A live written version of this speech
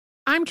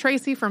I'm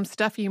Tracy from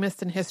Stuff You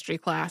Missed in History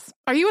class.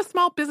 Are you a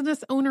small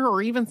business owner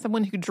or even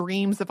someone who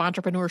dreams of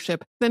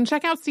entrepreneurship? Then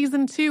check out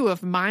Season 2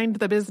 of Mind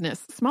the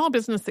Business, small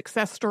business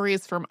success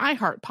stories from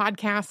iHeart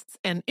Podcasts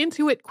and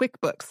Intuit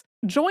QuickBooks.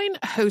 Join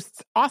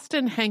hosts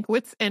Austin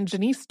Hankwitz and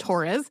Janice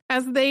Torres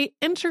as they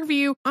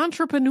interview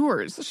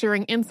entrepreneurs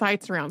sharing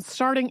insights around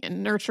starting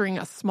and nurturing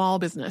a small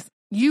business.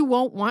 You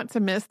won't want to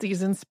miss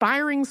these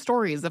inspiring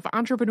stories of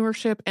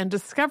entrepreneurship and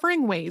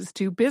discovering ways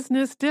to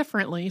business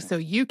differently so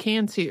you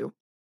can too.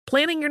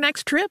 Planning your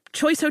next trip?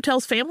 Choice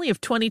Hotels' family of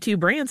 22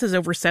 brands has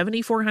over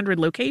 7,400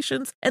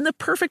 locations and the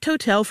perfect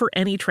hotel for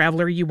any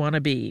traveler you want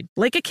to be.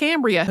 Like a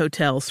Cambria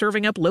Hotel,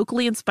 serving up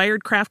locally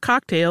inspired craft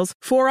cocktails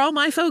for all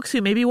my folks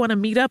who maybe want to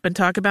meet up and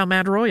talk about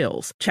Mad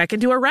Royals. Check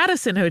into a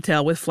Radisson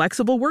Hotel with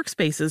flexible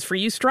workspaces for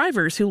you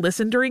strivers who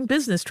listen during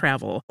business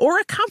travel. Or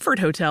a Comfort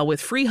Hotel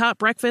with free hot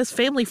breakfast,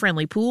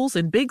 family-friendly pools,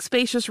 and big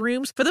spacious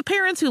rooms for the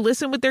parents who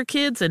listen with their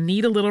kids and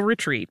need a little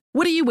retreat.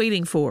 What are you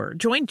waiting for?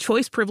 Join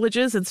Choice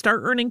Privileges and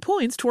start earning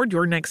points toward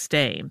your next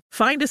stay.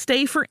 Find a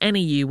stay for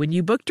any you when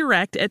you book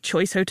direct at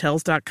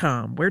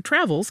choicehotels.com, where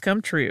travels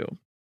come true.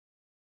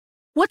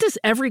 What does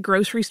every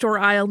grocery store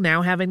aisle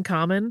now have in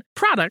common?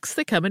 Products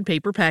that come in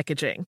paper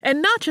packaging.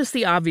 And not just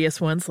the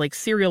obvious ones like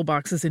cereal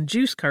boxes and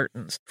juice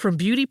cartons. From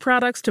beauty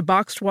products to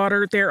boxed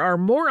water, there are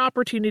more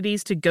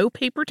opportunities to go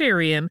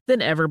papertarian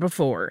than ever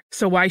before.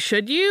 So why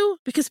should you?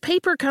 Because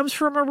paper comes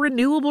from a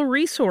renewable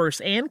resource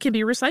and can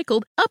be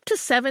recycled up to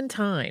 7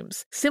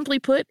 times. Simply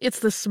put, it's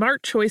the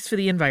smart choice for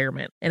the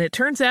environment. And it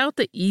turns out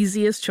the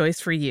easiest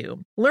choice for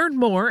you. Learn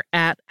more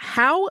at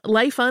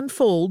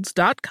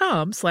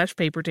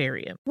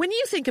howlifeunfolds.com/papertarian. When you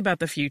think about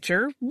the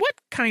future, what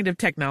kind of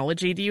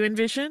technology do you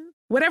envision?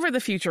 Whatever the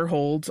future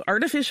holds,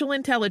 artificial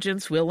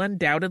intelligence will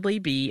undoubtedly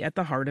be at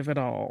the heart of it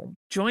all.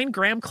 Join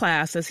Graham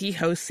Class as he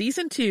hosts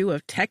Season 2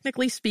 of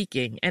Technically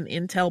Speaking, an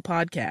Intel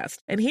podcast,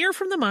 and hear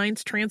from the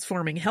minds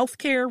transforming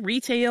healthcare,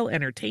 retail,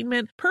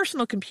 entertainment,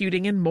 personal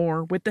computing, and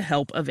more with the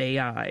help of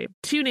AI.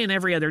 Tune in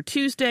every other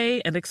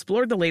Tuesday and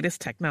explore the latest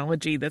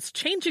technology that's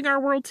changing our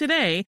world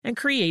today and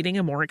creating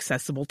a more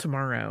accessible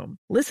tomorrow.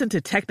 Listen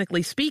to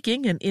Technically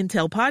Speaking, an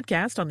Intel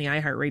podcast on the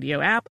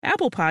iHeartRadio app,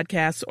 Apple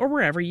Podcasts, or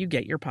wherever you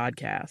get your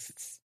podcasts.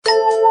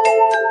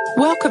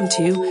 Welcome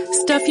to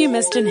Stuff You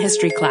Missed in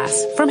History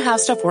class from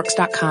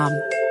HowStuffWorks.com.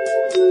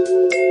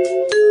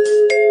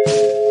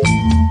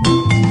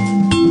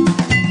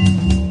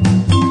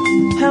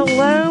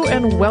 Hello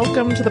and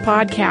welcome to the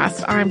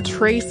podcast. I'm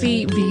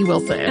Tracy V.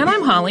 Wilson. And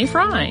I'm Holly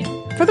Fry.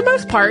 For the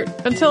most part,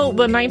 until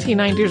the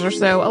 1990s or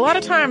so, a lot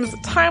of times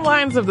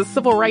timelines of the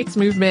civil rights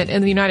movement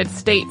in the United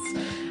States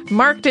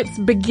marked its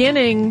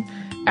beginning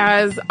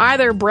as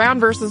either Brown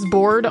versus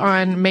Board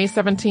on May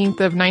 17th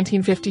of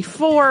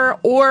 1954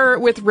 or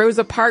with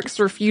Rosa Parks'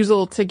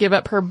 refusal to give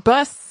up her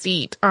bus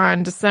seat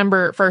on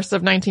December 1st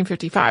of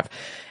 1955.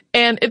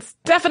 And it's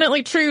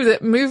definitely true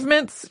that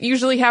movements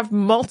usually have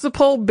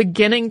multiple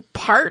beginning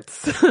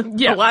parts.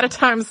 Yeah. A lot of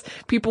times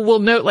people will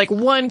note like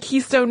one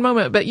keystone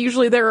moment, but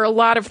usually there are a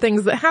lot of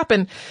things that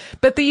happen.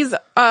 But these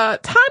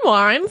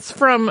timelines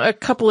from a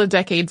couple of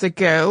decades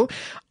ago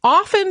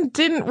often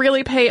didn't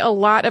really pay a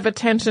lot of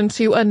attention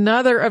to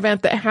another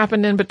event that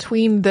happened in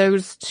between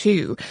those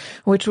two,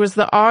 which was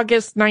the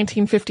August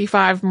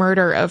 1955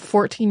 murder of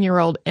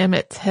 14-year-old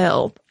Emmett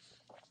Till.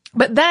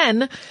 But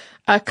then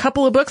a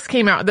couple of books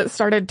came out that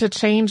started to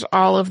change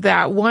all of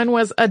that. One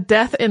was A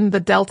Death in the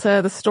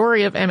Delta, the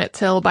story of Emmett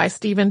Till by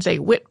Stephen J.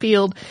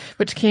 Whitfield,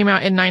 which came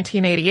out in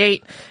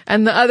 1988.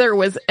 And the other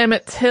was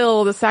Emmett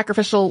Till, the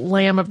Sacrificial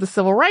Lamb of the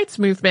Civil Rights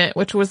Movement,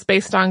 which was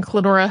based on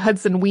Clenora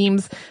Hudson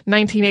Weems'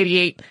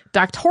 1988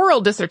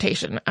 doctoral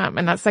dissertation.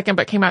 And that second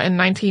book came out in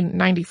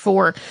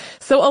 1994.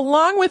 So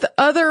along with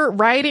other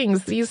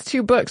writings, these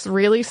two books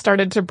really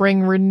started to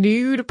bring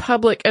renewed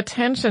public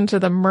attention to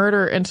the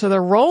murder and to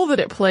the role that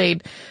it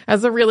played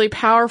as a really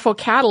powerful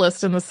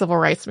catalyst in the civil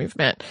rights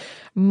movement.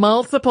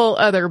 Multiple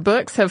other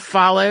books have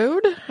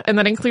followed, and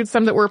that includes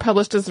some that were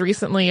published as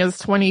recently as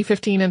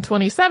 2015 and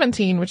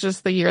 2017, which is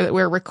the year that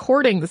we're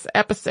recording this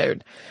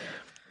episode.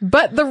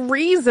 But the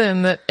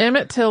reason that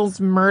Emmett Till's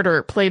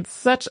murder played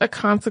such a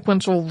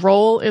consequential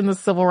role in the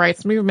civil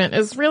rights movement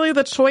is really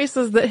the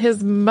choices that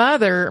his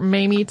mother,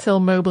 Mamie Till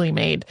Mobley,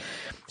 made.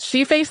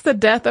 She faced the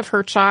death of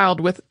her child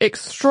with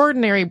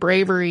extraordinary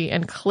bravery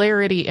and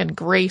clarity and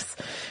grace.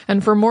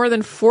 And for more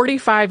than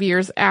 45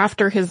 years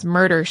after his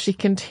murder, she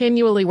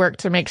continually worked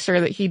to make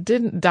sure that he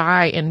didn't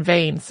die in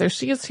vain. So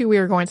she is who we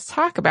are going to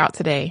talk about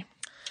today.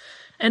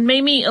 And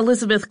Mamie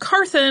Elizabeth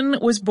Carthen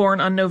was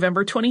born on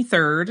November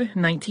 23rd,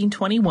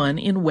 1921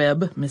 in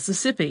Webb,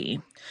 Mississippi.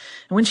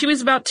 And when she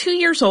was about 2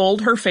 years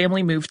old, her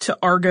family moved to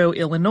Argo,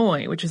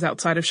 Illinois, which is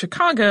outside of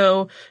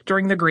Chicago,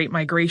 during the Great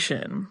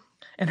Migration.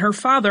 And her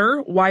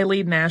father,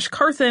 Wiley Nash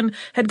Carthen,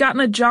 had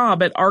gotten a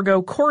job at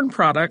Argo Corn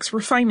Products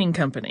Refining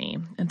Company.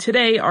 And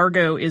today,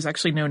 Argo is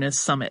actually known as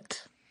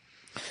Summit.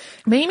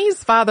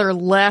 Mamie's father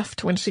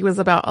left when she was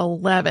about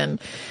 11,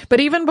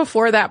 but even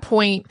before that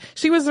point,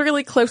 she was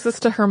really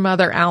closest to her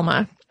mother,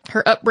 Alma.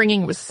 Her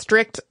upbringing was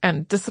strict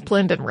and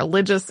disciplined and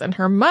religious, and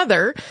her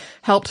mother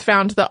helped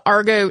found the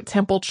Argo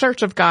Temple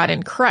Church of God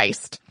in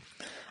Christ.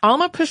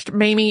 Alma pushed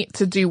Mamie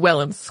to do well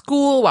in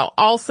school while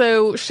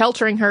also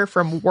sheltering her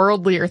from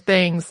worldlier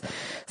things.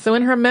 So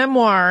in her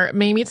memoir,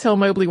 Mamie Till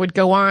Mobley would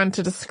go on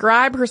to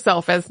describe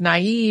herself as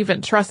naive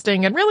and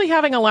trusting and really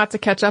having a lot to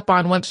catch up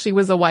on once she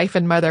was a wife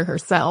and mother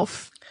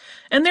herself.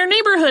 And their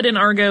neighborhood in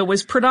Argo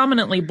was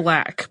predominantly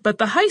black, but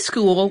the high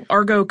school,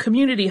 Argo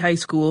Community High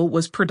School,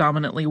 was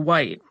predominantly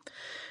white.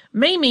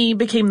 Mamie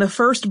became the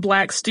first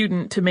black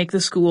student to make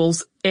the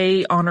school's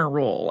A honor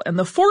roll and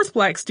the fourth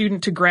black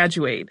student to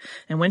graduate.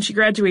 And when she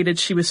graduated,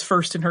 she was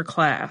first in her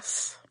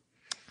class.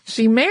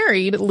 She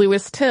married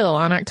Lewis Till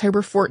on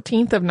October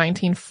 14th of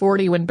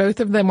 1940 when both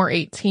of them were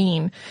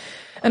 18.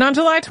 And on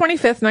July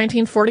 25th,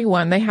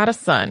 1941, they had a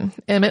son,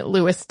 Emmett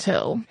Lewis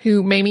Till,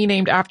 who Mamie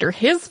named after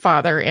his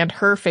father and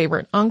her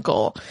favorite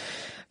uncle.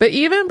 But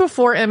even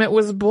before Emmett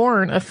was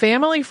born, a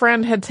family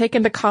friend had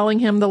taken to calling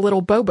him the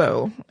little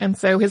Bobo. And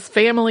so his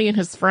family and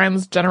his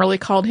friends generally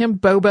called him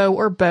Bobo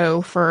or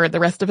Bo for the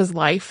rest of his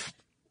life.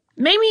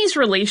 Mamie's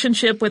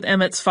relationship with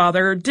Emmett's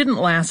father didn't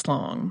last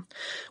long.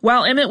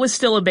 While Emmett was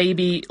still a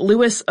baby,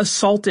 Lewis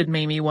assaulted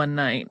Mamie one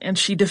night, and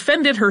she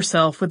defended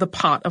herself with a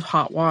pot of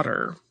hot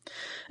water.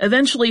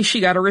 Eventually,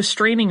 she got a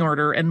restraining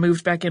order and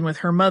moved back in with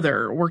her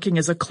mother, working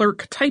as a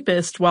clerk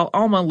typist while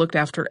Alma looked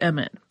after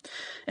Emmett.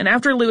 And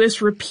after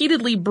Lewis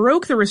repeatedly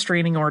broke the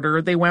restraining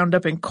order, they wound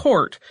up in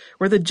court,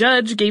 where the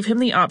judge gave him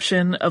the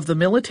option of the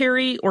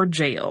military or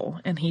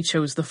jail, and he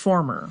chose the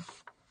former.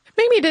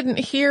 Mamie didn't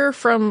hear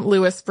from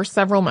Lewis for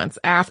several months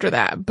after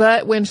that,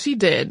 but when she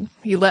did,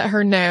 he let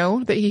her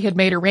know that he had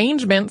made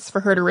arrangements for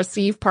her to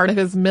receive part of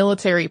his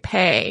military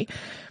pay.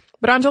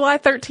 But on July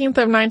 13th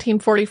of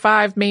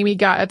 1945, Mamie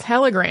got a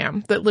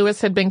telegram that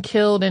Lewis had been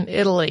killed in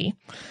Italy.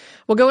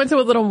 We'll go into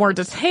a little more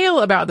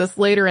detail about this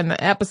later in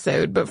the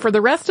episode, but for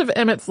the rest of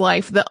Emmett's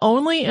life, the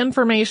only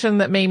information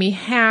that Mamie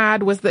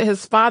had was that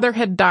his father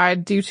had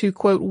died due to,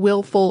 quote,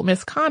 willful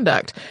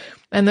misconduct,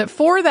 and that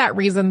for that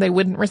reason they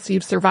wouldn't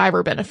receive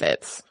survivor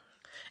benefits.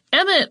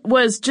 Emmett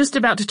was just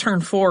about to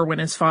turn 4 when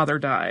his father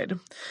died,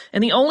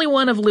 and the only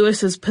one of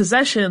Lewis's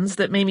possessions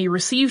that Mamie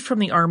received from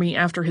the Army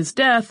after his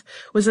death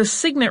was a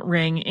signet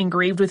ring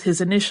engraved with his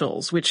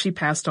initials, which she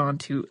passed on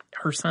to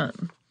her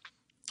son.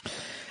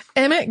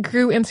 Emmett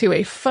grew into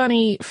a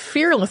funny,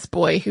 fearless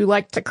boy who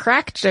liked to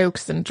crack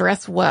jokes and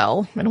dress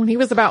well. And when he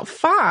was about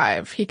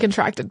 5, he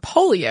contracted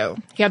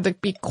polio. He had to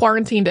be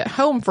quarantined at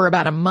home for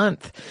about a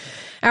month.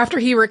 After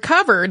he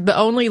recovered, the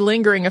only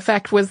lingering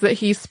effect was that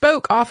he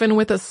spoke often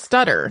with a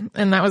stutter,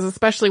 and that was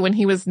especially when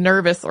he was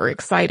nervous or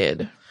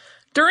excited.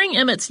 During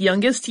Emmett's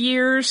youngest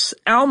years,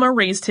 Alma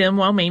raised him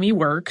while Mamie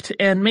worked,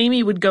 and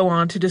Mamie would go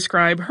on to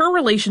describe her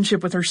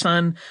relationship with her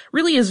son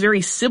really as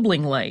very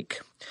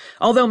sibling-like.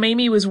 Although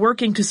Mamie was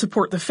working to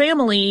support the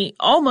family,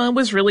 Alma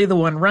was really the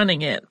one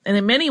running it, and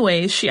in many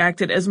ways she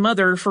acted as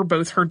mother for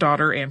both her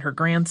daughter and her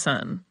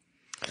grandson.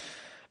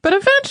 But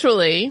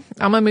eventually,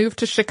 Alma moved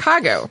to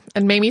Chicago,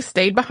 and Mamie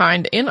stayed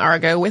behind in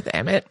Argo with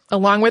Emmett,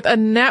 along with a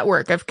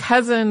network of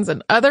cousins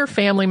and other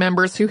family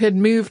members who had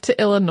moved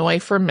to Illinois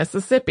from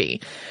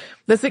Mississippi.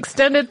 This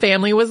extended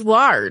family was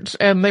large,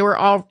 and they were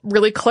all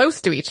really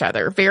close to each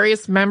other.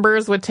 Various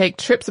members would take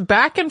trips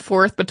back and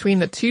forth between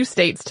the two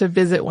states to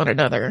visit one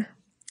another.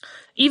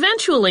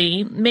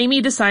 Eventually,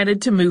 Mamie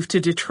decided to move to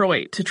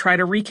Detroit to try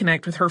to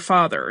reconnect with her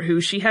father, who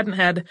she hadn't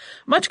had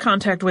much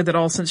contact with at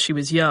all since she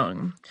was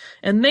young.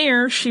 And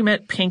there, she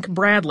met Pink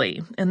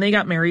Bradley, and they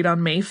got married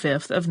on May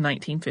 5th of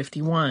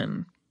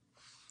 1951.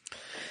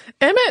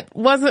 Emmett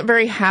wasn't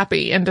very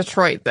happy in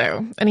Detroit,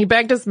 though, and he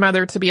begged his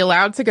mother to be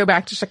allowed to go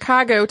back to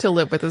Chicago to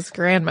live with his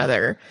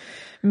grandmother.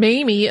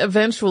 Mamie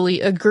eventually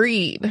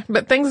agreed,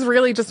 but things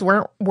really just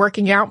weren't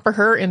working out for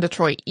her in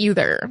Detroit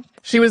either.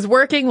 She was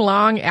working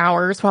long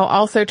hours while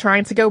also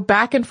trying to go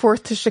back and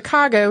forth to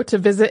Chicago to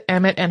visit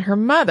Emmett and her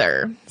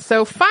mother.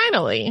 So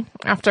finally,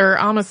 after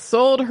Alma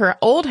sold her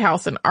old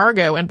house in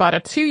Argo and bought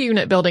a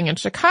 2-unit building in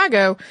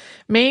Chicago,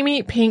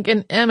 Mamie, Pink,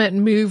 and Emmett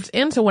moved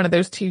into one of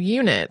those 2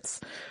 units.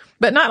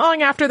 But not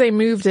long after they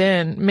moved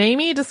in,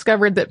 Mamie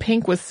discovered that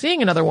Pink was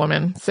seeing another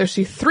woman, so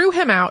she threw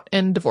him out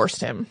and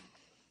divorced him.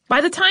 By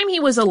the time he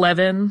was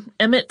 11,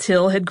 Emmett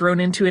Till had grown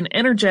into an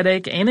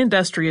energetic and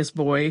industrious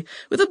boy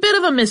with a bit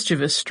of a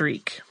mischievous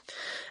streak.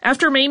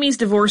 After Mamie's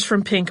divorce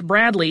from Pink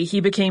Bradley, he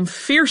became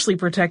fiercely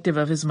protective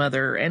of his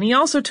mother, and he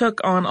also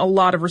took on a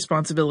lot of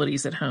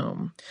responsibilities at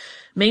home.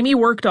 Mamie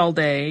worked all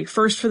day,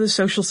 first for the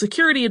Social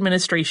Security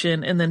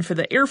Administration and then for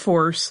the Air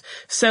Force,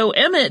 so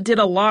Emmett did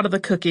a lot of the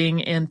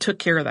cooking and took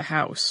care of the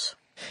house.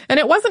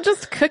 And it wasn't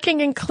just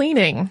cooking and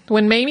cleaning.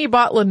 When Mamie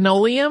bought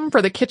linoleum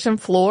for the kitchen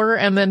floor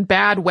and then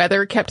bad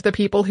weather kept the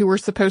people who were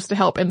supposed to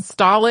help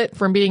install it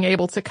from being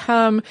able to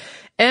come,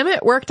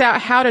 Emmett worked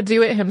out how to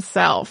do it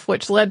himself,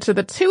 which led to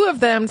the 2 of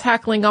them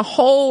tackling a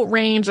whole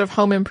range of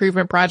home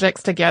improvement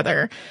projects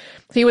together.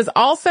 He was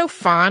also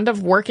fond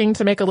of working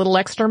to make a little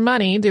extra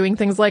money, doing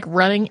things like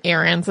running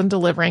errands and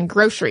delivering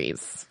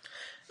groceries.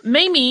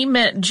 Mamie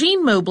met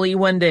Gene Mobley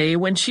one day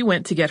when she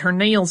went to get her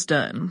nails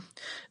done.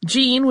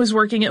 Gene was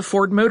working at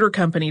Ford Motor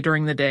Company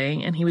during the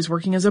day, and he was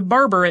working as a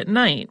barber at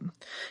night.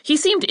 He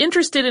seemed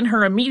interested in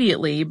her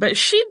immediately, but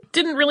she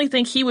didn't really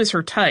think he was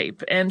her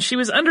type, and she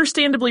was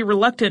understandably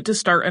reluctant to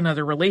start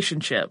another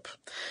relationship.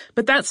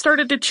 But that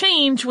started to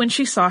change when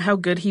she saw how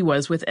good he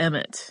was with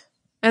Emmett.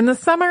 In the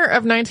summer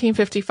of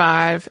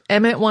 1955,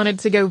 Emmett wanted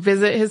to go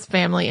visit his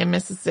family in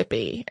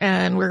Mississippi,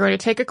 and we're going to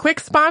take a quick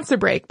sponsor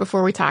break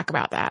before we talk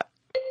about that.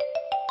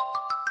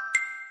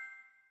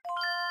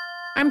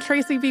 I'm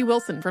Tracy V.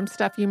 Wilson from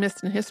Stuff You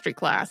Missed in History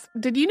Class.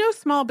 Did you know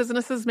small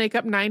businesses make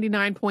up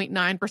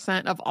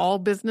 99.9% of all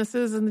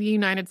businesses in the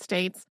United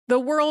States? The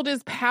world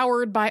is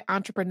powered by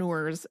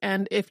entrepreneurs,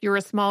 and if you're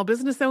a small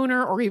business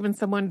owner or even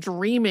someone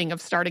dreaming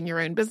of starting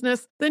your own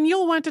business, then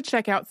you'll want to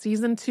check out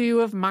Season 2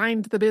 of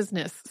Mind the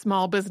Business,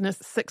 Small Business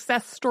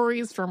Success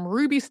Stories from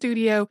Ruby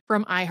Studio,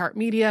 from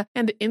iHeartMedia,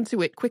 and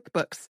Intuit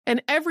QuickBooks.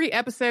 In every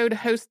episode,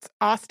 hosts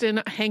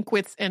Austin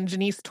Hankwitz and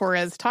Janice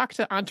Torres talk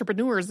to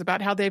entrepreneurs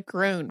about how they've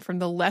grown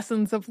from the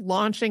lessons of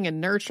launching and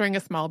nurturing a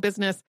small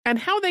business and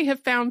how they have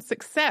found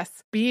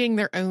success being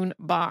their own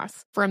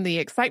boss. From the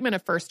excitement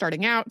of first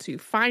starting out to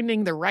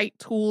finding the right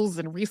tools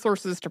and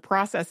resources to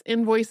process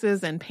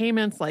invoices and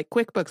payments like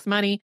QuickBooks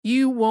Money,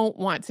 you won't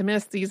want to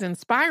miss these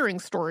inspiring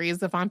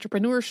stories of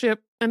entrepreneurship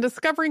and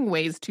discovering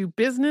ways to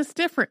business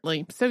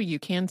differently so you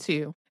can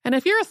too. And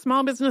if you're a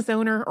small business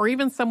owner or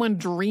even someone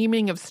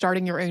dreaming of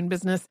starting your own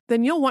business,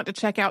 then you'll want to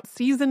check out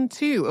Season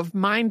 2 of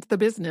Mind the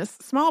Business,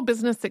 Small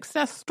Business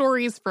Success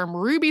Stories from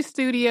Ruby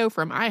Studio,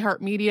 from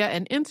iHeartMedia,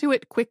 and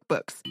Intuit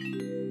QuickBooks.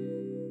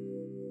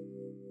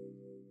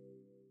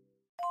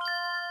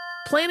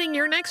 Planning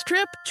your next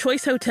trip?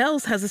 Choice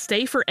Hotels has a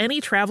stay for any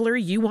traveler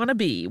you want to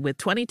be, with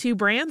 22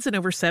 brands and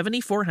over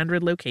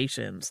 7,400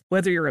 locations.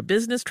 Whether you're a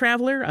business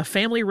traveler, a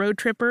family road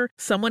tripper,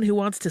 someone who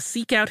wants to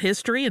seek out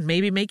history and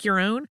maybe make your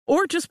own,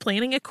 or just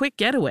planning a quick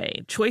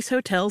getaway, Choice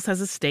Hotels has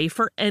a stay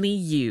for any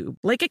you.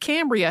 Like a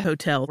Cambria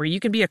Hotel, where you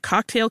can be a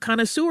cocktail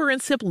connoisseur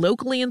and sip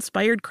locally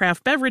inspired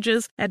craft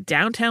beverages at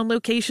downtown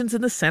locations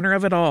in the center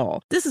of it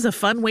all. This is a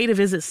fun way to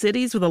visit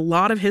cities with a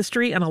lot of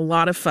history and a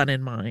lot of fun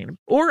in mind.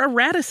 Or a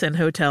Radisson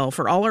Hotel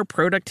for all our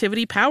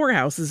productivity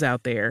powerhouses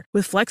out there.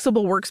 With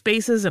flexible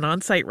workspaces and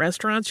on-site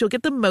restaurants, you'll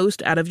get the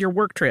most out of your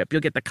work trip. You'll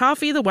get the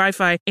coffee, the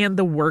Wi-Fi, and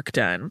the work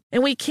done.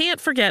 And we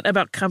can't forget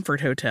about Comfort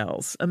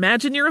Hotels.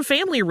 Imagine you're a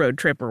family road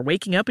tripper,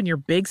 waking up in your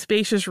big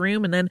spacious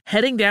room and then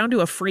heading down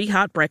to a free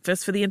hot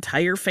breakfast for the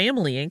entire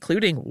family,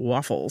 including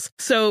waffles.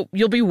 So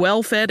you'll be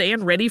well fed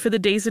and ready for the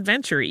day's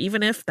adventure,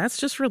 even if that's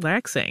just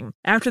relaxing.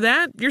 After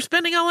that, you're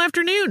spending all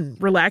afternoon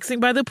relaxing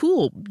by the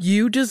pool.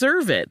 You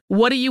deserve it.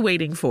 What are you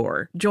waiting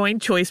for? Join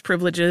Choice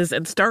Privileges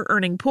and start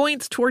earning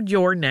points toward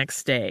your next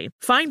stay.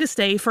 Find a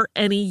stay for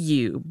any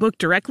you. Book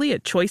directly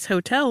at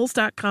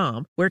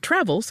choicehotels.com, where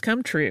travels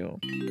come true.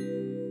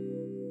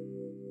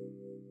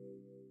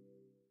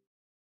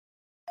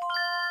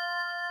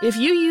 If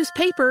you use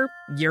paper,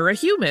 you're a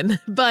human.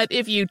 But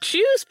if you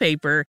choose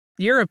paper,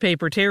 you're a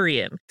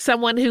papertarian,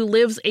 someone who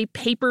lives a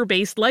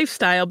paper-based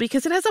lifestyle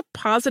because it has a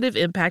positive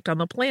impact on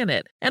the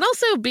planet. And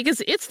also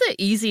because it's the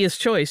easiest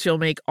choice you'll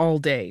make all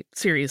day.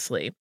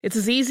 Seriously. It's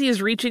as easy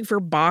as reaching for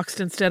boxed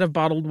instead of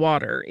bottled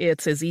water.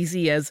 It's as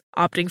easy as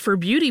opting for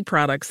beauty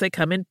products that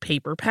come in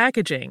paper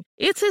packaging.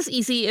 It's as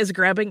easy as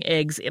grabbing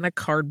eggs in a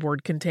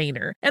cardboard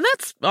container. And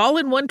that's all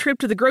in one trip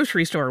to the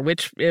grocery store,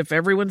 which, if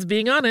everyone's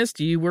being honest,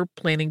 you were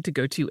planning to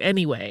go to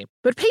anyway.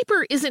 But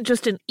paper isn't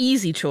just an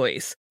easy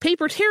choice.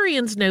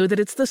 Papertarians know that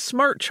it's the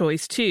smart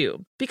choice,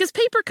 too. Because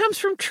paper comes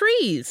from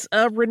trees,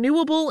 a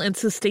renewable and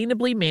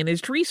sustainably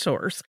managed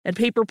resource. And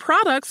paper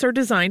products are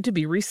designed to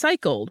be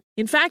recycled.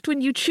 In fact,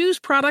 when you choose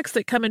products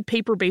that come in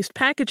paper-based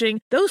packaging,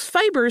 those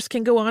fibers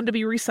can go on to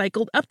be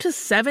recycled up to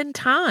 7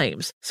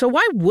 times. So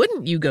why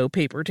wouldn't you go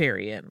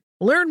papertarian?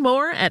 Learn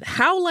more at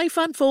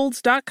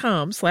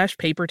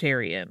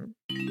howlifeunfolds.com/papertarian.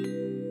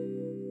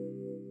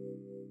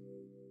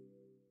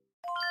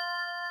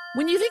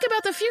 When you think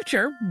about the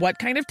future, what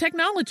kind of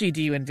technology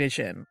do you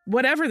envision?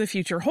 Whatever the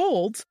future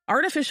holds,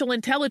 artificial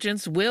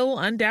intelligence will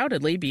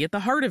undoubtedly be at the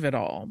heart of it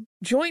all.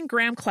 Join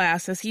Graham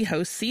Class as he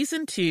hosts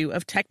Season 2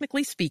 of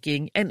Technically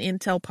Speaking, an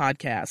Intel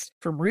podcast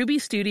from Ruby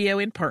Studio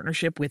in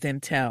partnership with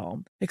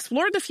Intel.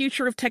 Explore the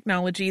future of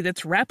technology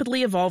that's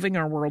rapidly evolving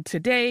our world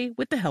today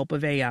with the help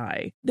of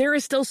AI. There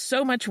is still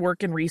so much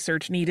work and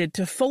research needed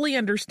to fully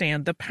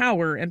understand the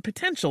power and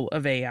potential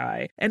of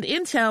AI, and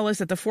Intel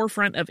is at the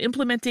forefront of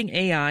implementing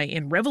AI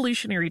in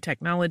revolutionary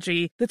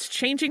technology that's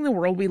changing the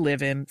world we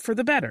live in for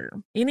the better.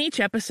 In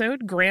each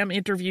episode, Graham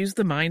interviews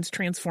the minds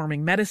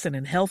transforming medicine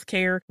and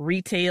healthcare,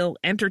 retail,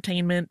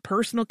 entertainment,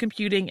 personal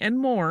computing, and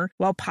more,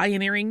 while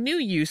pioneering new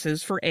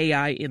uses for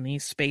AI in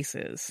these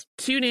spaces.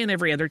 Tune in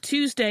every other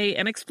Tuesday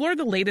and explore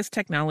the latest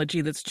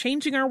technology that's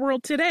changing our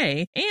world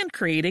today and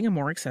creating a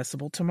more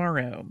accessible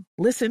tomorrow.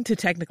 Listen to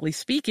Technically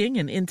Speaking,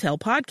 an Intel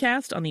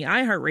podcast on the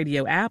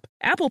iHeartRadio app,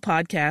 Apple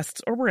Podcasts,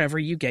 or wherever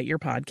you get your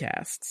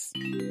podcasts.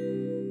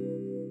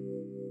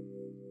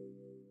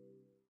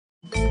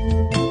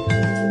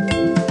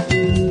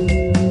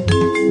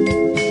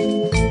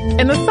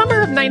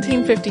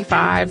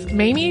 1955,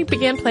 Mamie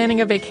began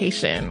planning a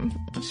vacation.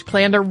 She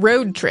planned a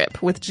road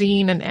trip with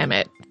Jean and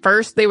Emmett.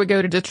 First, they would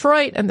go to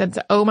Detroit and then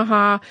to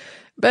Omaha,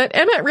 but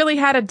Emmett really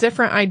had a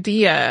different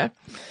idea.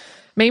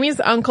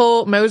 Mamie's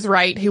uncle, Mose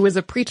Wright, who was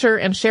a preacher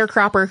and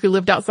sharecropper who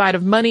lived outside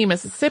of Money,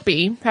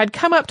 Mississippi, had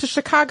come up to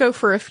Chicago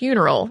for a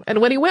funeral, and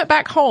when he went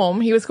back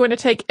home, he was going to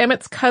take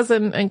Emmett's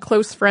cousin and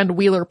close friend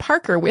Wheeler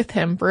Parker with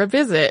him for a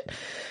visit.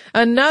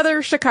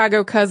 Another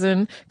Chicago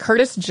cousin,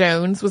 Curtis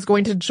Jones, was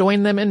going to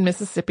join them in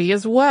Mississippi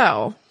as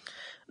well.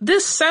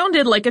 This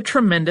sounded like a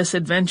tremendous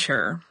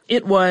adventure.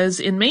 It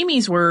was, in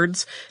Mamie's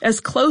words, as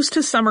close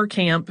to summer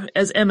camp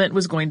as Emmett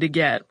was going to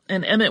get,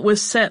 and Emmett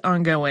was set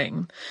on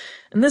going.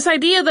 And this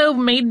idea, though,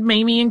 made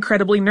Mamie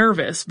incredibly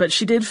nervous, but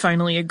she did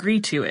finally agree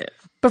to it.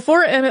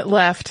 Before Emmett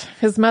left,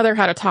 his mother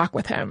had a talk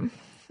with him.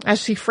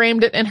 As she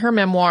framed it in her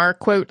memoir,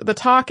 quote, "the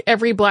talk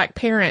every black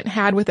parent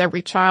had with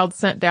every child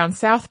sent down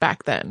south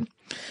back then."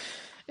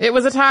 It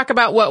was a talk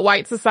about what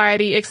white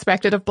society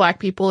expected of black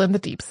people in the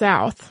Deep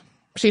South.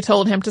 She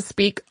told him to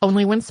speak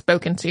only when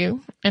spoken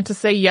to, and to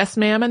say yes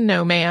ma'am and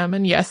no ma'am,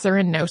 and yes sir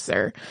and no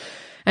sir.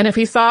 And if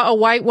he saw a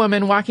white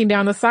woman walking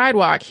down the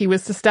sidewalk, he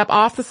was to step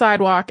off the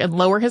sidewalk and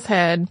lower his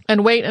head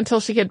and wait until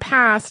she had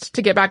passed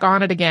to get back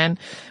on it again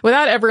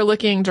without ever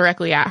looking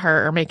directly at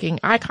her or making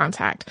eye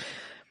contact.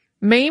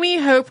 Mamie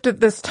hoped that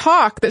this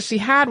talk that she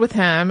had with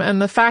him and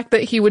the fact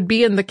that he would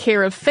be in the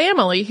care of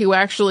family who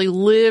actually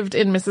lived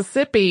in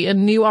Mississippi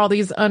and knew all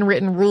these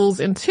unwritten rules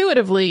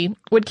intuitively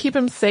would keep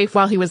him safe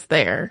while he was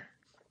there.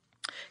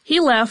 He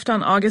left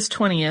on August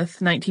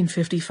 20th,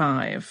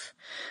 1955.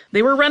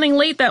 They were running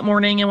late that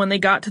morning, and when they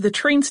got to the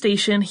train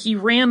station, he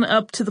ran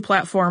up to the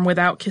platform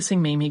without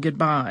kissing Mamie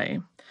goodbye.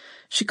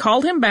 She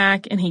called him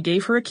back, and he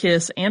gave her a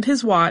kiss and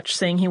his watch,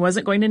 saying he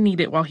wasn't going to need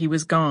it while he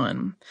was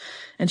gone.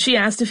 And she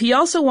asked if he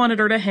also wanted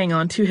her to hang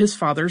on to his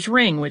father's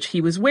ring, which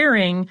he was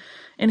wearing,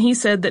 and he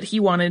said that he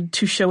wanted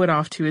to show it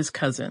off to his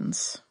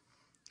cousins.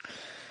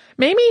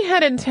 Mamie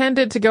had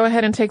intended to go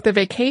ahead and take the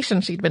vacation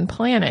she'd been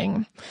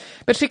planning,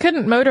 but she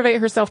couldn't motivate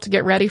herself to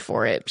get ready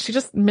for it. She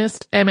just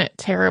missed Emmett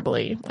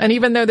terribly, and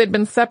even though they'd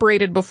been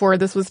separated before,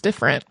 this was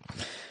different.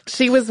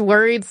 She was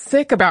worried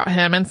sick about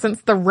him, and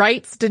since the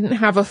Wrights didn't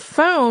have a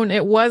phone,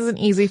 it wasn't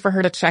easy for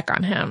her to check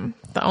on him.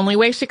 The only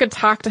way she could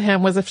talk to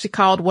him was if she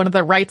called one of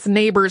the Wrights'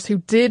 neighbors who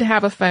did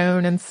have a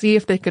phone and see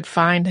if they could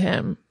find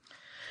him.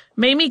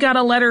 Mamie got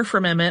a letter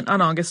from Emmett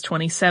on August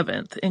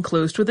 27th,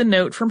 enclosed with a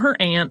note from her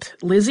aunt,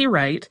 Lizzie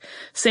Wright,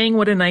 saying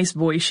what a nice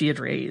boy she had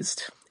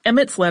raised.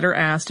 Emmett's letter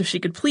asked if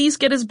she could please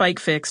get his bike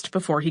fixed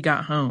before he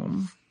got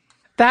home.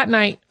 That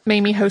night,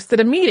 Mamie hosted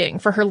a meeting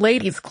for her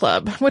ladies'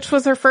 club, which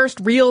was her first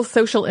real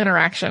social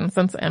interaction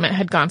since Emmett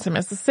had gone to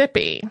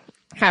Mississippi.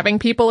 Having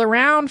people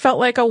around felt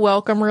like a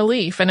welcome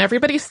relief, and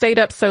everybody stayed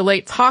up so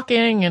late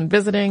talking and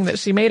visiting that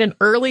she made an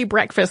early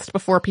breakfast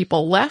before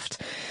people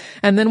left,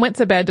 and then went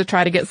to bed to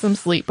try to get some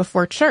sleep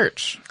before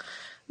church.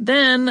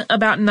 Then,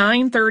 about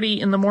 9:30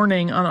 in the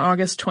morning on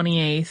August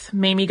 28th,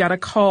 Mamie got a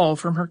call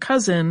from her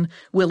cousin,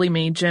 Willie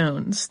Mae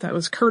Jones. That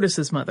was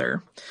Curtis's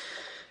mother.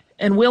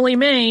 And Willie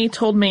Mae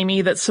told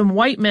Mamie that some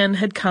white men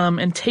had come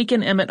and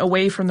taken Emmett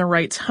away from the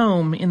Wrights'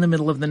 home in the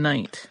middle of the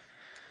night.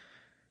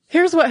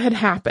 Here's what had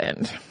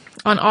happened.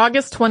 On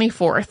August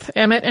 24th,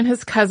 Emmett and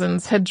his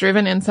cousins had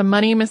driven into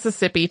Money,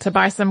 Mississippi to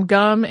buy some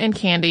gum and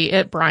candy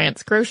at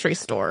Bryant's grocery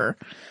store.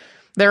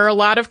 There are a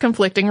lot of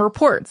conflicting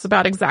reports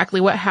about exactly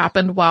what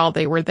happened while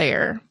they were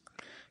there.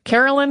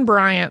 Carolyn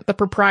Bryant, the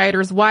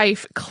proprietor's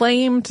wife,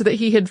 claimed that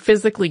he had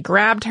physically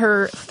grabbed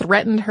her,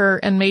 threatened her,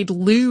 and made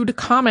lewd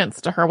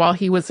comments to her while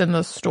he was in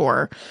the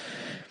store.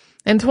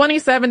 In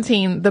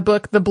 2017, the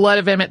book The Blood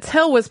of Emmett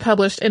Till was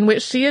published, in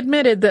which she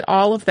admitted that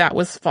all of that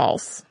was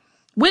false.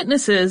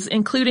 Witnesses,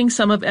 including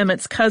some of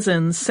Emmett's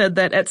cousins, said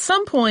that at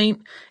some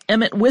point,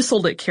 Emmett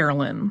whistled at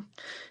Carolyn.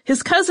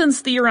 His cousins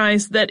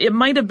theorized that it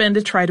might have been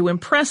to try to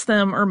impress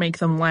them or make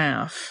them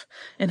laugh.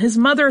 And his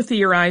mother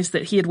theorized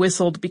that he had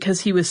whistled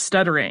because he was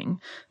stuttering.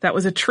 That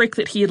was a trick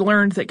that he had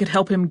learned that could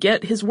help him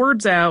get his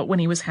words out when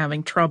he was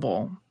having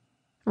trouble.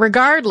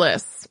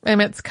 Regardless,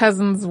 Emmett's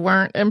cousins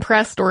weren't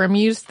impressed or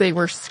amused. They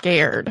were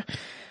scared.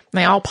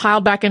 They all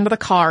piled back into the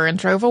car and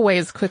drove away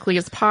as quickly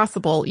as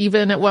possible,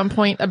 even at one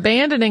point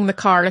abandoning the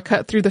car to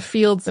cut through the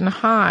fields and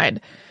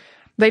hide.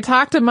 They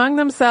talked among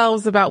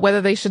themselves about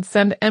whether they should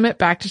send Emmett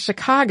back to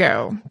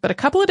Chicago, but a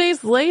couple of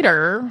days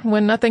later,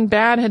 when nothing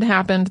bad had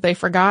happened, they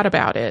forgot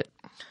about it.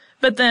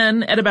 But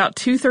then, at about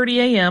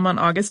 2:30 a.m. on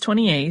August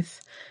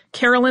 28th,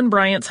 Carolyn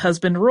Bryant's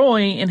husband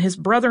Roy and his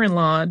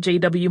brother-in-law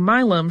J.W.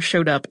 Milam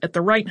showed up at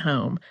the Wright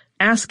home,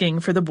 asking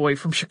for the boy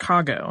from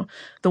Chicago,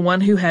 the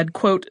one who had,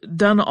 quote,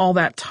 done all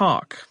that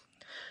talk.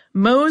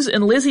 Mose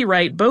and Lizzie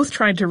Wright both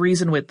tried to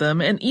reason with them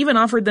and even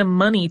offered them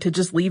money to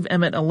just leave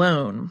Emmett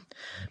alone.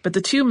 But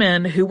the two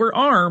men, who were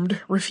armed,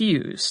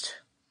 refused.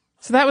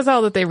 So that was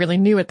all that they really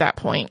knew at that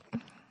point.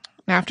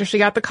 After she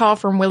got the call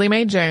from Willie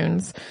Mae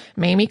Jones,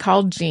 Mamie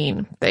called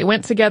Jean. They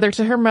went together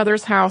to her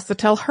mother's house to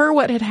tell her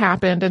what had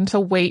happened and to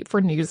wait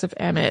for news of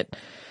Emmett.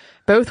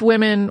 Both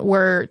women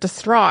were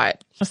distraught,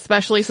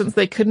 especially since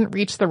they couldn't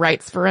reach the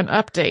Wrights for an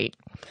update.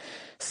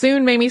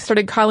 Soon, Mamie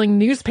started calling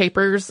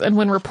newspapers, and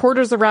when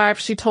reporters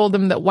arrived, she told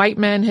them that white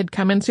men had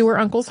come into her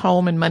uncle's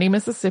home in Money,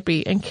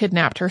 Mississippi, and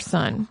kidnapped her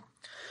son.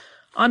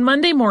 On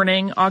Monday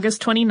morning,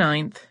 August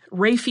 29th,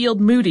 Rayfield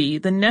Moody,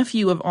 the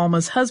nephew of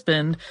Alma's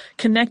husband,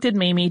 connected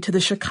Mamie to the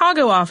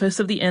Chicago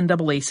office of the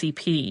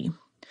NAACP.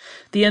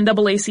 The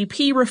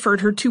NAACP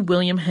referred her to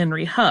William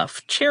Henry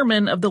Huff,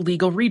 chairman of the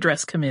Legal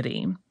Redress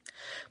Committee.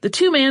 The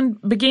two men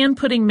began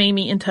putting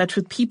Mamie in touch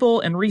with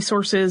people and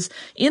resources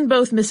in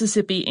both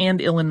Mississippi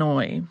and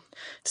Illinois.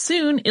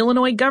 Soon,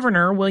 Illinois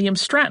Governor William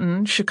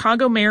Stratton,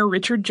 Chicago Mayor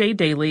Richard J.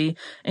 Daley,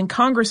 and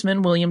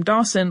Congressman William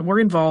Dawson were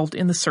involved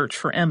in the search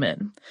for Emmett.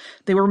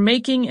 They were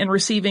making and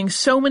receiving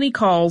so many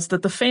calls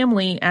that the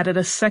family added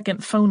a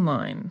second phone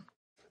line.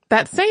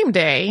 That same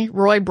day,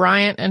 Roy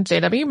Bryant and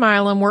J.W.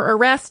 Milam were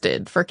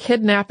arrested for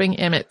kidnapping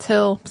Emmett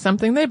Till,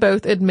 something they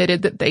both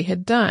admitted that they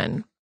had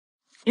done.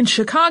 In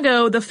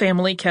Chicago, the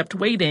family kept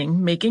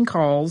waiting, making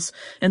calls,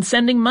 and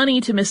sending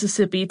money to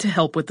Mississippi to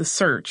help with the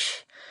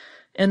search.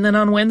 And then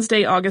on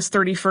Wednesday, August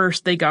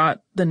 31st, they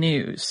got the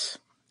news.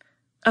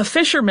 A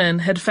fisherman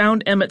had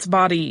found Emmett's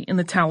body in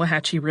the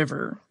Tallahatchie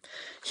River.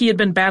 He had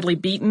been badly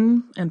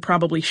beaten and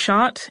probably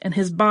shot, and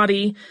his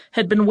body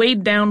had been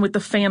weighed down with the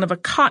fan of a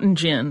cotton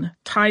gin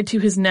tied to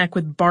his neck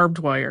with barbed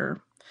wire.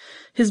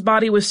 His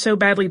body was so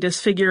badly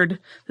disfigured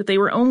that they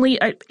were only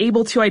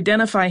able to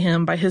identify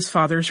him by his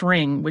father's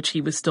ring, which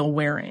he was still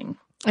wearing.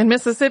 In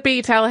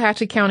Mississippi,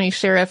 Tallahatchie County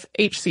Sheriff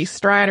H.C.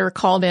 Strider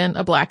called in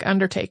a black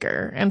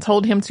undertaker and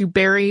told him to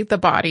bury the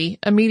body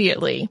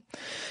immediately.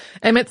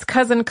 Emmett's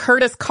cousin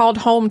Curtis called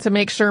home to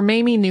make sure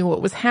Mamie knew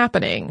what was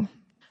happening.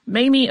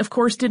 Mamie, of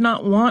course, did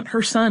not want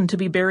her son to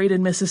be buried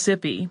in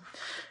Mississippi.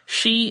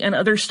 She and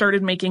others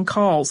started making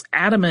calls,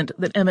 adamant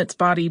that Emmett's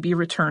body be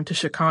returned to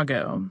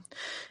Chicago.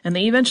 And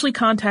they eventually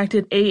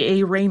contacted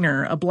A.A.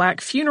 Rayner, a black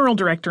funeral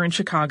director in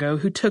Chicago,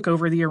 who took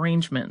over the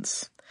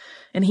arrangements.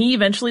 And he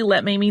eventually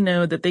let Mamie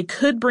know that they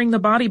could bring the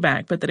body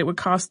back, but that it would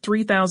cost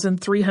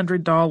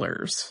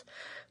 $3,300.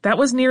 That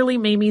was nearly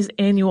Mamie's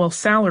annual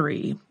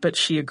salary, but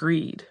she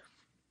agreed.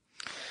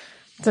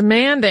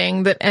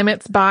 Demanding that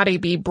Emmett's body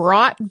be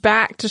brought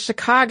back to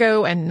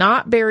Chicago and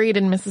not buried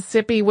in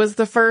Mississippi was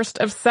the first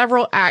of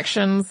several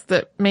actions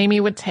that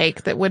Mamie would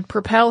take that would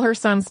propel her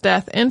son's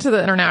death into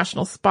the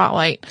international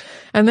spotlight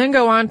and then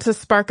go on to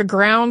spark a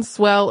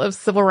groundswell of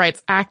civil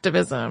rights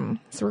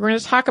activism. So we're going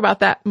to talk about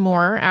that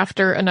more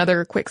after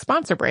another quick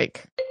sponsor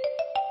break.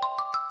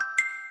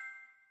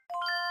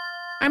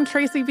 I'm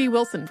Tracy V.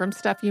 Wilson from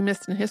Stuff You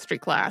Missed in History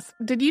Class.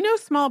 Did you know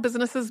small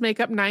businesses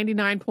make up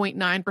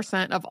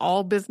 99.9% of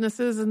all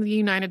businesses in the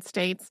United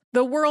States?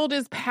 The world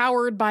is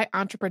powered by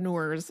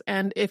entrepreneurs,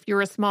 and if you're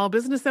a small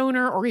business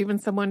owner or even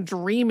someone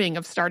dreaming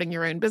of starting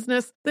your own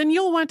business, then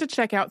you'll want to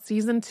check out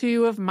Season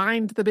 2 of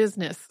Mind the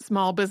Business,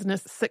 Small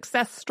Business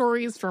Success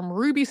Stories from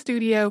Ruby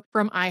Studio,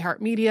 from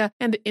iHeartMedia,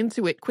 and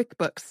Intuit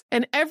QuickBooks.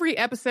 And every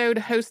episode,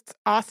 hosts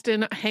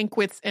Austin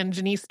Hankwitz and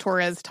Janice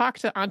Torres talk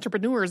to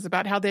entrepreneurs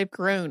about how they've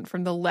grown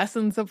from the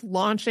lessons of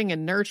launching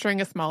and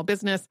nurturing a small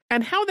business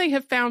and how they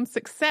have found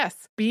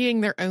success being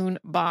their own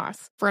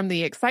boss. From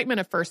the excitement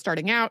of first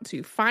starting out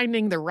to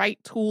finding the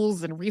right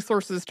tools and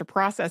resources to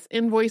process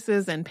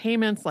invoices and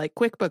payments like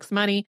QuickBooks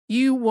Money,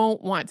 you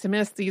won't want to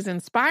miss these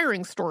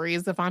inspiring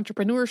stories of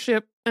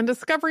entrepreneurship and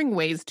discovering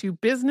ways to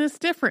business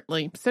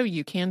differently so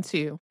you can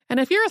too. And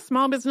if you're a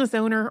small business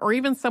owner or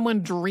even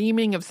someone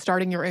dreaming of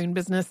starting your own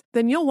business,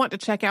 then you'll want to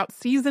check out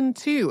Season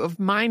 2 of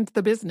Mind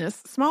the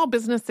Business, Small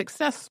Business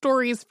Success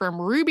Stories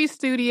from Ruby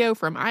Studio,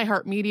 from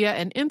iHeartMedia,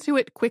 and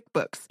Intuit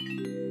QuickBooks.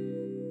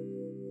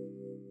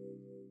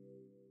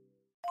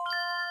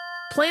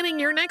 Planning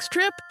your next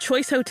trip?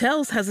 Choice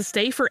Hotels has a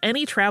stay for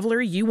any traveler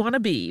you want to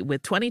be,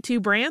 with 22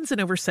 brands and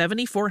over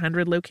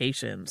 7,400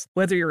 locations.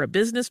 Whether you're a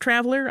business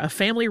traveler, a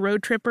family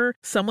road tripper,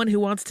 someone who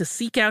wants to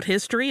seek out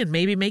history and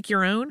maybe make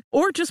your own,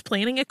 or just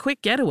planning a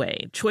quick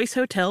getaway, Choice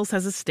Hotels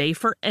has a stay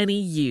for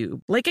any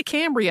you. Like a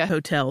Cambria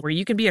Hotel, where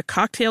you can be a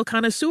cocktail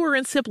connoisseur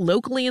and sip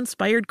locally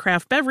inspired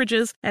craft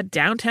beverages at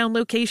downtown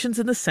locations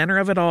in the center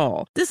of it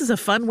all. This is a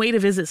fun way to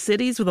visit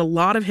cities with a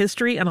lot of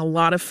history and a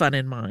lot of fun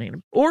in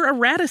mind. Or a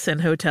Radisson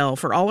Hotel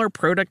for all our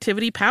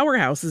productivity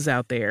powerhouses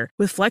out there.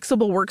 With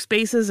flexible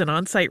workspaces and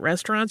on-site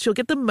restaurants, you'll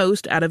get the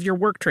most out of your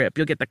work trip.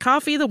 You'll get the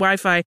coffee, the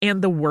Wi-Fi,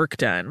 and the work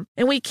done.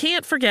 And we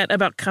can't forget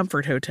about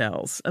Comfort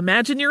Hotels.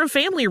 Imagine you're a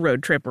family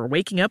road tripper,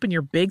 waking up in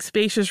your big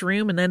spacious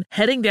room and then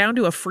heading down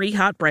to a free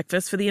hot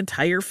breakfast for the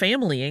entire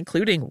family,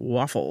 including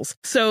waffles.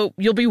 So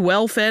you'll be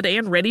well fed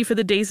and ready for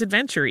the day's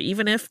adventure,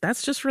 even if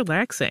that's just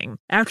relaxing.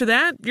 After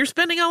that, you're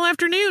spending all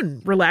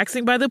afternoon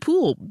relaxing by the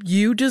pool.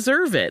 You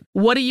deserve it.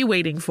 What are you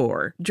waiting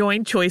for?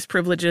 Join Choice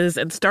Privileges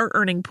and start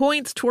earning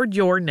points toward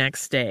your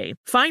next stay.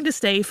 Find a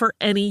stay for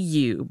any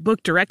you.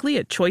 Book directly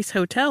at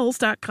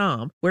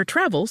choicehotels.com, where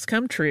travels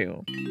come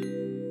true.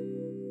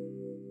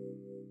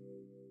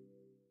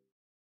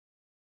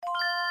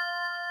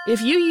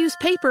 If you use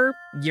paper,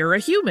 you're a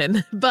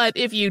human. But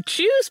if you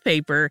choose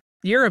paper,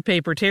 You're a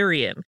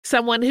papertarian,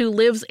 someone who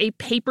lives a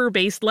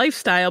paper-based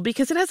lifestyle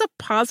because it has a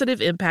positive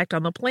impact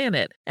on the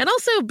planet, and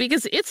also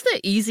because it's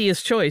the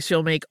easiest choice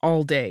you'll make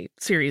all day,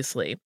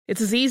 seriously. It's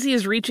as easy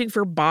as reaching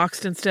for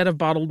boxed instead of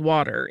bottled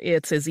water.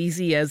 It's as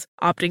easy as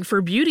opting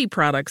for beauty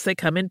products that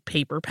come in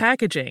paper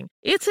packaging.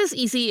 It's as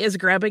easy as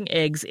grabbing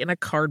eggs in a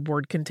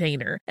cardboard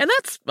container. And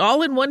that's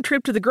all in one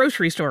trip to the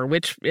grocery store,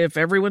 which, if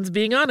everyone's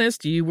being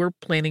honest, you were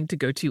planning to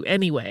go to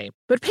anyway.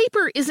 But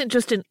paper isn't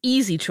just an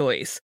easy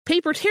choice.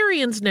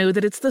 Papertarians know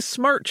that it's the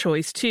smart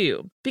choice,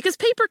 too. Because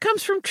paper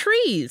comes from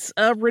trees,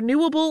 a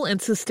renewable and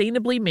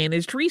sustainably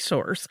managed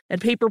resource. And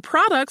paper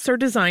products are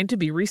designed to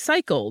be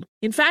recycled.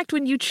 In fact,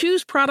 when you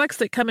choose products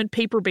that come in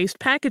paper-based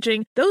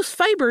packaging, those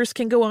fibers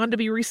can go on to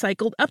be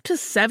recycled up to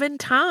 7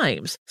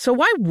 times. So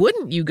why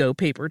wouldn't you go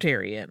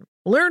papertarian?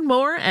 Learn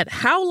more at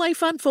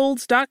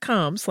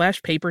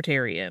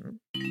howlifeunfolds.com/papertarian.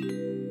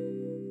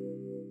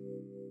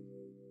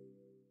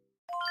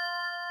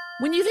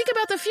 When you think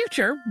about the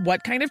future,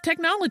 what kind of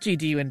technology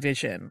do you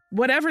envision?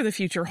 Whatever the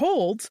future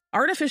holds,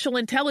 artificial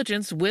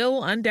intelligence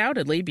will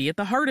undoubtedly be at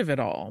the heart of it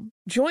all.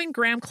 Join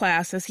Graham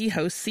Class as he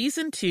hosts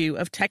Season 2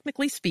 of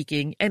Technically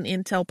Speaking, an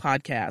Intel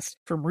podcast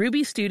from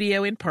Ruby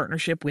Studio in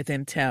partnership with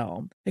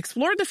Intel.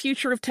 Explore the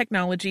future of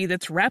technology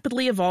that's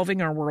rapidly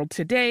evolving our world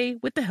today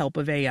with the help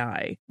of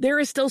AI. There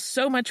is still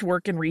so much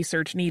work and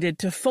research needed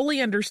to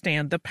fully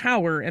understand the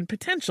power and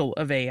potential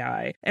of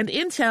AI, and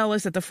Intel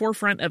is at the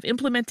forefront of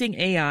implementing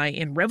AI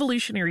in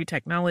revolutionary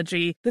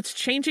technology that's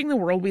changing the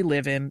world we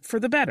live in for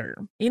the better.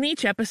 In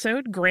each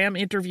episode, Graham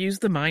interviews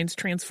the minds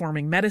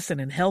transforming medicine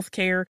and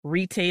healthcare,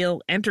 retail,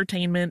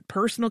 entertainment,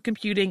 personal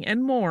computing,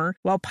 and more,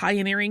 while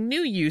pioneering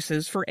new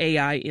uses for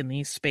AI in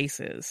these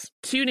spaces.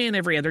 Tune in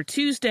every other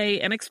Tuesday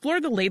and explore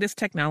the latest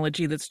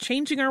technology that's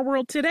changing our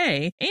world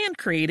today and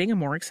creating a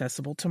more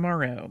accessible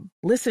tomorrow.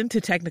 Listen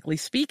to Technically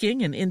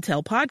Speaking, an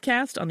Intel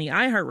podcast on the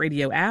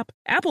iHeartRadio app,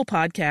 Apple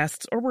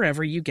Podcasts, or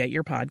wherever you get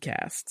your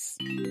podcasts.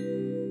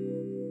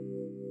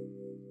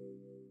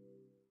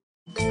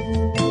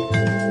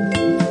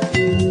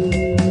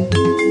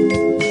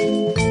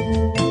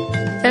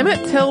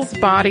 Emmett Till's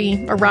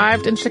body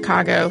arrived in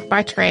Chicago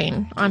by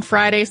train on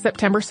Friday,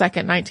 September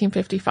 2nd,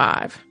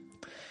 1955.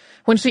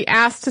 When she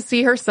asked to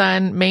see her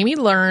son, Mamie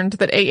learned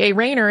that A.A.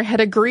 Rayner had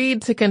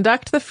agreed to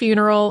conduct the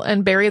funeral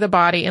and bury the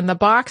body in the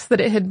box that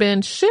it had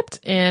been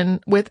shipped in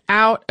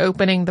without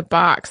opening the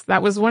box.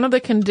 That was one of the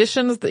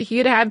conditions that he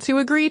had had to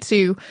agree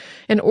to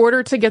in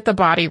order to get the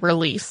body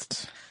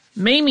released.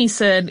 Mamie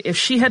said if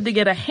she had to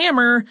get a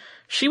hammer,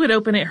 she would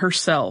open it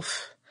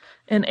herself.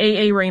 And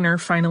A.A. Rayner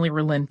finally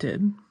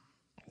relented.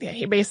 Yeah,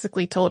 he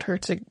basically told her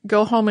to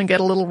go home and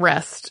get a little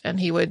rest, and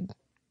he would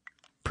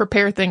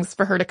prepare things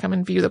for her to come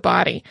and view the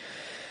body.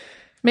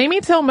 Mamie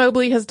Till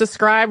Mobley has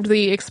described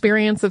the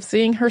experience of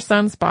seeing her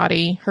son's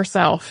body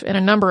herself in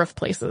a number of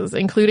places,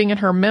 including in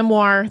her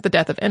memoir, The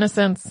Death of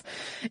Innocence,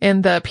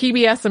 in the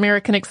PBS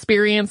American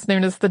experience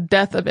known as The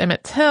Death of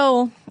Emmett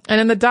Till, and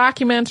in the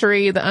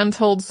documentary, The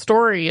Untold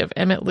Story of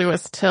Emmett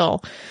Lewis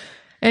Till.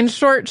 In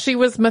short, she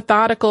was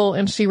methodical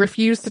and she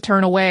refused to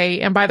turn away,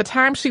 and by the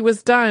time she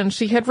was done,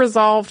 she had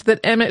resolved that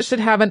Emmett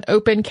should have an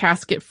open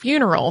casket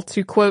funeral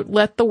to, quote,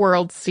 let the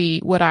world see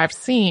what I've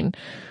seen.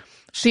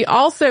 She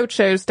also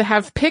chose to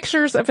have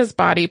pictures of his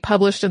body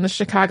published in the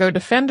Chicago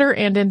Defender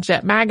and in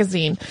Jet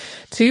Magazine,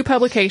 2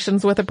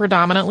 publications with a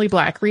predominantly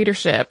black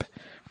readership.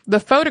 The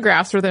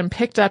photographs were then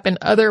picked up in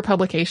other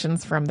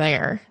publications from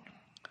there.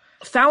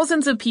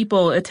 Thousands of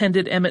people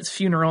attended Emmett's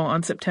funeral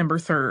on September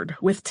 3rd,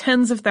 with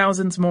tens of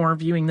thousands more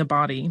viewing the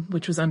body,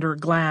 which was under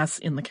glass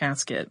in the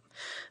casket.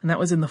 And that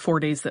was in the 4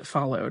 days that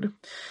followed.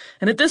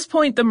 And at this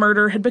point, the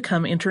murder had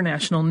become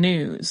international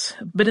news.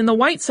 But in the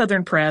white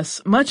Southern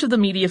press, much of the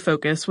media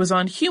focus was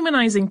on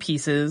humanizing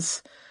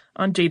pieces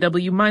on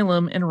J.W.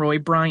 Milam and Roy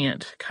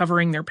Bryant,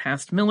 covering their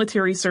past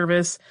military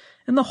service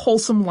and the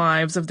wholesome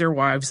lives of their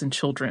wives and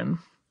children.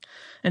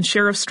 And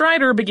Sheriff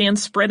Strider began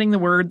spreading the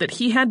word that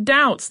he had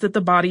doubts that the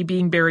body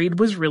being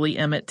buried was really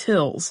Emmett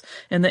Till's,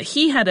 and that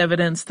he had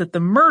evidence that the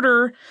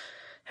murder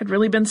had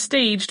really been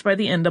staged by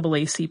the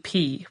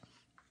NAACP.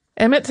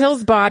 Emmett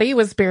Till's body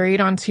was buried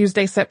on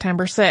Tuesday,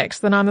 September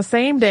 6th, and on the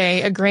same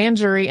day, a grand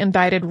jury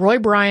indicted Roy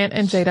Bryant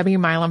and J.W.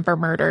 Milam for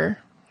murder.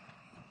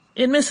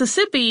 In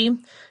Mississippi,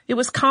 it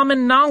was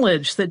common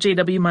knowledge that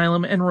J.W.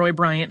 Milam and Roy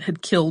Bryant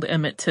had killed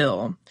Emmett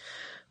Till.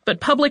 But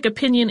public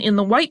opinion in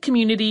the white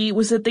community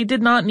was that they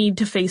did not need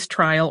to face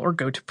trial or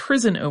go to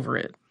prison over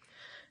it.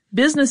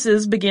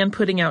 Businesses began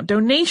putting out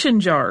donation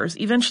jars,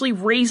 eventually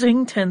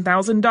raising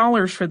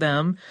 $10,000 for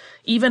them,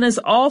 even as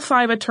all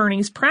 5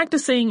 attorneys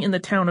practicing in the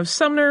town of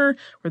Sumner,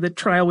 where the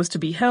trial was to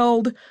be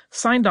held,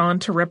 signed on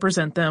to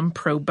represent them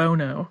pro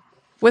bono.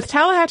 With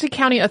Tallahatchie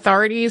County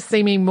authorities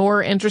seeming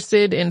more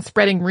interested in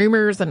spreading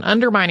rumors and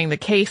undermining the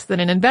case than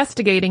in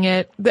investigating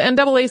it, the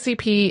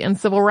NAACP and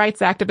civil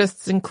rights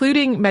activists,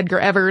 including Medgar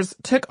Evers,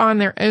 took on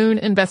their own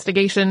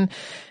investigation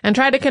and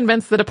tried to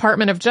convince the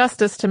Department of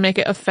Justice to make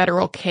it a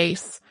federal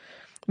case.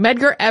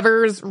 Medgar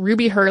Evers,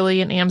 Ruby Hurley,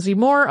 and Amzie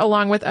Moore,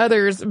 along with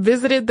others,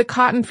 visited the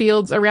cotton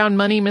fields around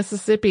Money,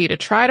 Mississippi to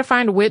try to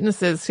find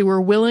witnesses who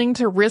were willing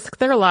to risk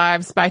their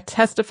lives by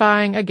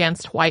testifying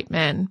against white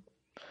men.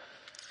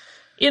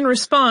 In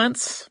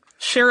response,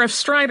 Sheriff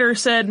Strider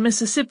said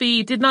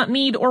Mississippi did not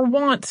need or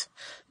want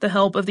the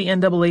help of the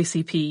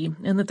NAACP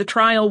and that the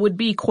trial would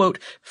be, quote,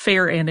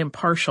 fair and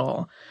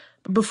impartial.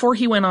 Before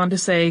he went on to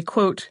say,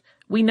 quote,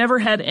 we never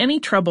had any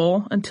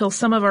trouble until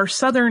some of our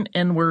southern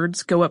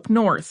N-words go up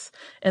north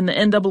and the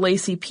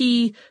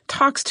NAACP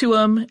talks to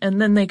them and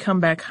then they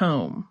come back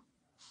home.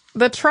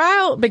 The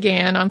trial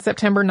began on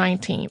September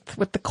 19th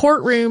with the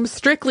courtroom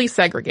strictly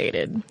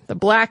segregated. The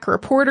black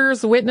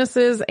reporters,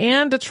 witnesses,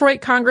 and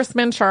Detroit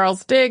Congressman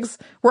Charles Diggs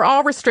were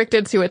all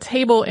restricted to a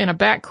table in a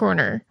back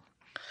corner.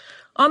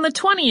 On the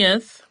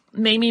 20th,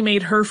 Mamie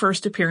made her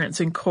first appearance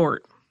in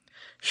court.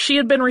 She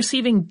had been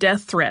receiving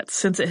death threats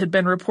since it had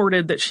been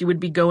reported that she would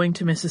be going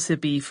to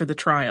Mississippi for the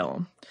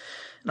trial.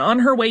 And on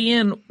her way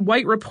in,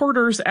 white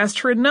reporters asked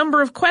her a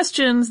number of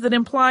questions that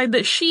implied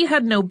that she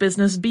had no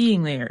business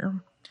being there.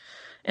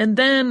 And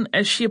then,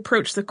 as she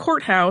approached the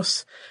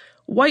courthouse,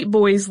 white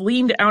boys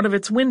leaned out of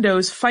its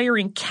windows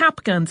firing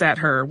cap guns at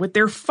her, with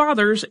their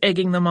fathers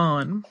egging them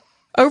on.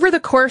 Over the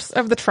course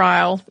of the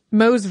trial,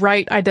 Mose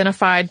Wright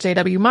identified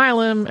J.W.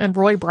 Milam and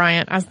Roy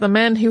Bryant as the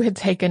men who had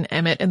taken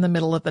Emmett in the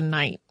middle of the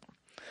night.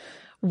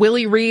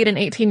 Willie Reed, an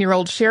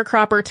 18-year-old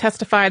sharecropper,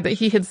 testified that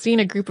he had seen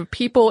a group of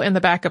people in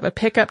the back of a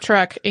pickup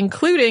truck,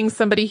 including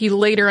somebody he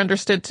later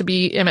understood to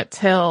be Emmett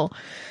Till.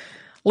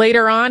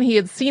 Later on, he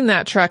had seen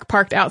that truck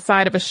parked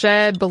outside of a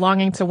shed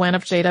belonging to one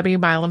of J.W.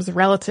 Milam's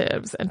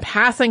relatives. And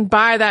passing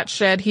by that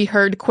shed, he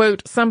heard,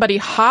 quote, somebody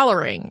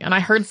hollering, and I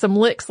heard some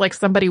licks like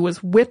somebody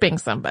was whipping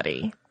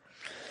somebody.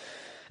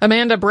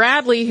 Amanda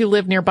Bradley, who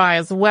lived nearby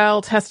as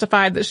well,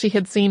 testified that she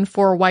had seen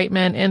 4 white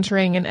men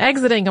entering and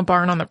exiting a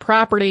barn on the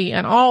property,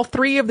 and all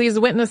 3 of these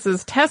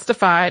witnesses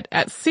testified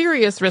at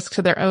serious risk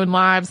to their own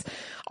lives.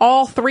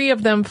 All 3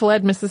 of them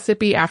fled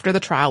Mississippi after the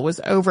trial was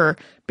over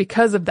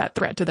because of that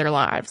threat to their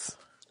lives.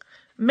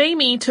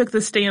 Mamie took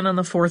the stand on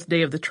the 4th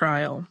day of the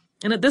trial,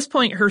 and at this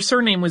point her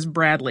surname was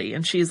Bradley,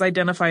 and she is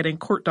identified in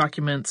court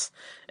documents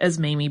as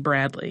Mamie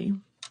Bradley.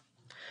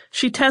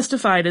 She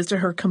testified as to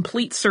her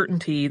complete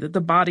certainty that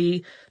the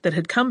body that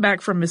had come back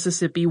from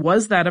Mississippi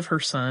was that of her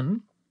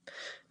son.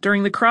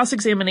 During the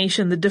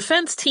cross-examination, the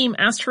defense team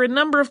asked her a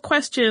number of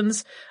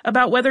questions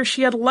about whether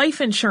she had life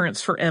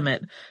insurance for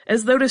Emmett,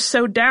 as though to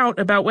sow doubt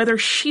about whether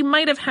she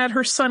might have had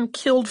her son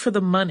killed for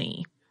the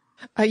money.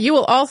 You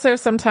will also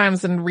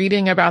sometimes, in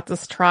reading about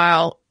this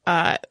trial,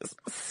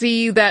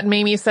 see that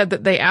Mamie said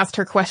that they asked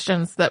her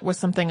questions that was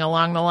something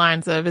along the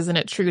lines of, isn't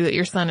it true that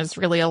your son is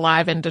really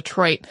alive in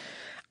Detroit?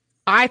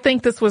 I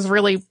think this was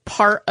really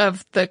part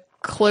of the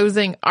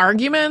closing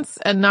arguments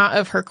and not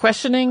of her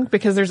questioning,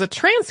 because there's a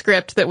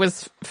transcript that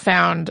was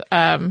found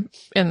in,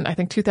 I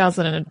think,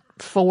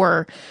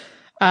 2004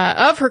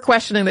 of her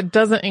questioning that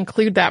doesn't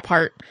include that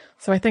part.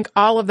 So I think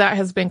all of that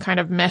has been kind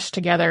of meshed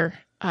together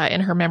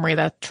in her memory.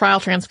 The trial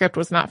transcript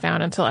was not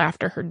found until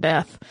after her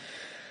death.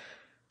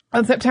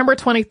 On September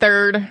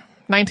 23rd,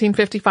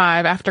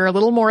 1955, after a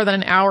little more than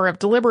an hour of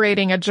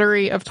deliberating, a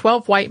jury of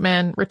 12 white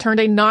men returned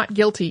a not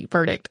guilty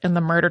verdict in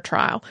the murder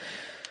trial.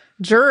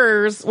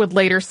 Jurors would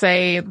later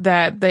say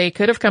that they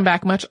could have come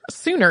back much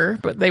sooner,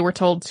 but they were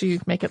told to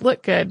make it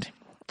look good.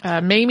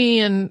 Mamie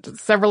and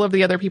several of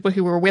the other people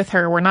who were with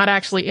her were not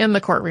actually in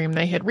the courtroom.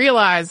 They had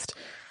realized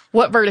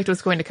what verdict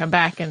was going to come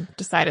back and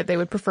decided they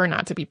would prefer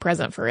not to be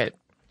present for it.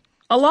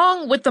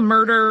 Along with the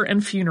murder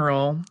and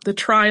funeral, the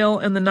trial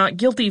and the not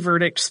guilty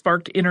verdict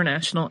sparked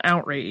international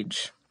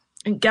outrage.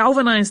 It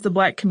galvanized the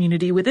black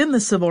community within the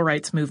civil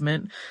rights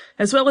movement,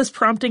 as well as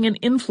prompting an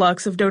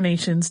influx of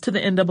donations to the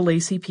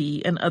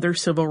NAACP and other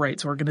civil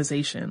rights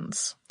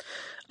organizations.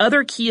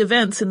 Other key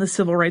events in the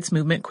civil rights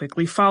movement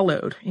quickly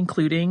followed,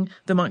 including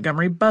the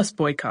Montgomery bus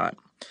boycott.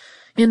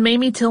 In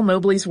Mamie Till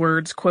Mobley's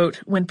words, quote,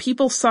 when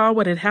people saw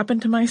what had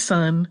happened to my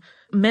son,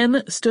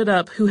 men stood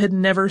up who had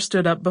never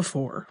stood up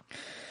before.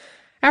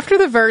 After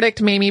the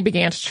verdict, Mamie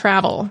began to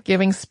travel,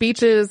 giving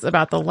speeches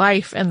about the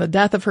life and the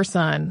death of her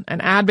son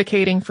and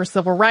advocating for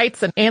civil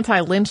rights and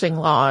anti-lynching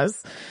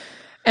laws.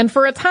 And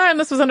for a time,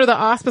 this was under the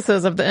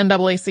auspices of the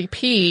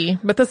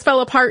NAACP, but this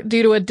fell apart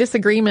due to a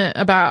disagreement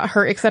about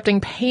her accepting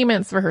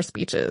payments for her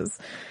speeches.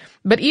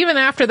 But even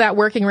after that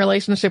working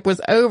relationship was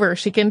over,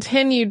 she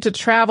continued to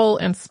travel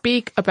and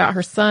speak about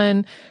her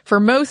son for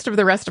most of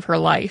the rest of her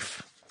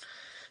life.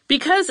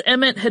 Because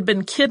Emmett had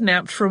been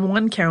kidnapped from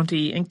one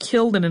county and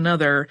killed in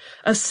another,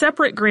 a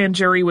separate grand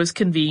jury was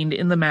convened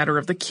in the matter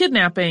of the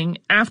kidnapping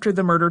after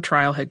the murder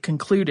trial had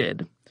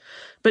concluded.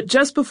 But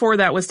just before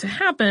that was to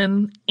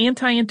happen,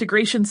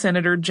 anti-integration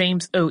Senator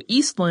James O.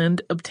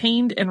 Eastland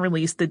obtained and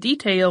released the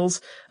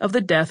details of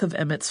the death of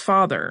Emmett's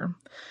father.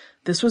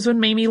 This was when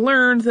Mamie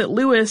learned that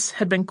Lewis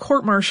had been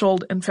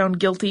court-martialed and found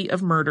guilty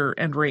of murder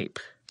and rape.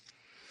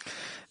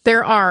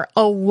 There are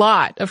a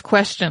lot of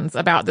questions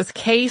about this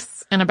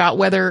case and about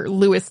whether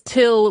Louis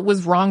Till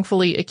was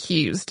wrongfully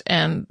accused.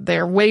 And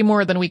they're way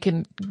more than we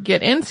can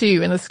get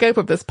into in the scope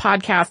of this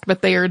podcast,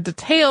 but they are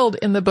detailed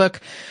in the book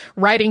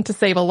Writing to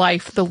Save a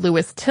Life, the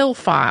Louis Till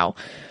File.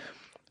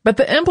 But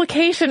the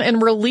implication in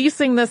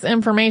releasing this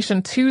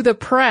information to the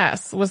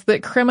press was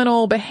that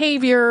criminal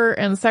behavior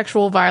and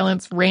sexual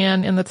violence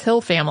ran in the Till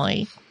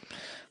family.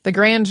 The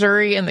grand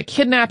jury in the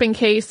kidnapping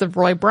case of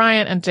Roy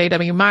Bryant and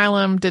J.W.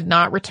 Milam did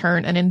not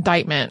return an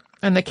indictment,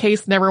 and the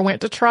case never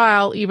went to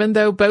trial, even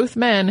though both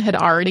men had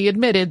already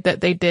admitted that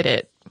they did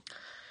it.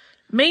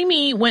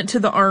 Mamie went to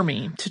the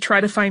Army to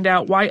try to find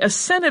out why a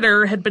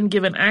senator had been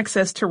given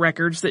access to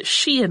records that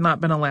she had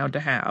not been allowed to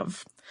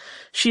have.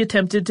 She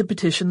attempted to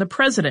petition the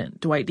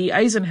president, Dwight D.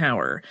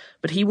 Eisenhower,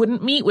 but he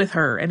wouldn't meet with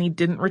her and he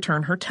didn't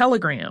return her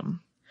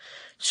telegram.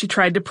 She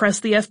tried to press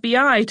the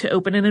FBI to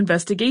open an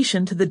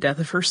investigation to the death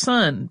of her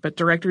son, but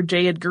Director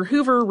J. Edgar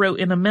Hoover wrote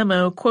in a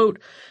memo, quote,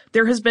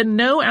 "There has been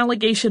no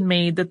allegation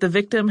made that the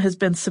victim has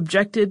been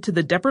subjected to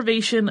the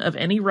deprivation of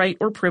any right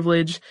or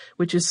privilege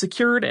which is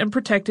secured and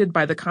protected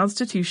by the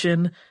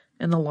Constitution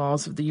and the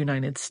laws of the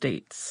United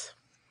States."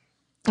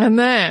 And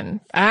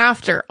then,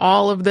 after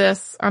all of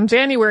this, on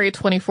January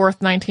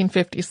 24th,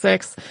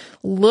 1956,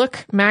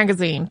 Look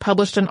magazine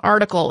published an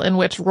article in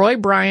which Roy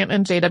Bryant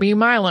and J.W.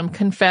 Milam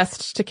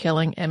confessed to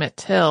killing Emmett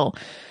Till.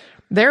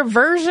 Their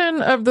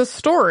version of the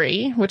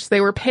story, which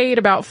they were paid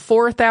about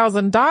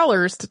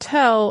 $4,000 to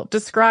tell,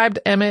 described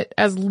Emmett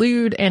as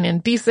lewd and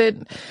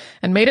indecent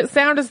and made it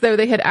sound as though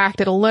they had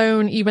acted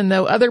alone, even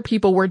though other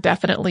people were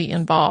definitely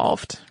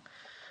involved.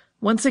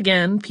 Once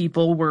again,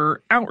 people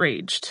were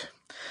outraged.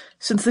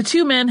 Since the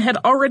two men had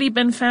already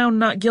been found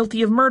not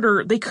guilty of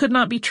murder, they could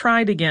not be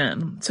tried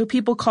again, so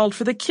people called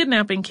for the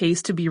kidnapping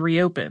case to be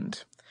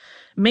reopened.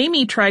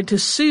 Mamie tried to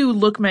sue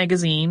Look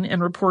magazine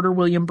and reporter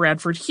William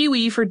Bradford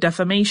Huey for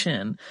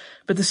defamation,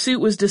 but the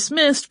suit was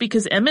dismissed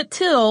because Emmett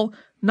Till,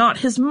 not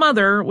his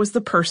mother, was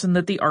the person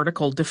that the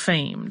article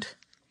defamed.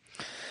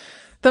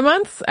 The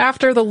months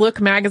after the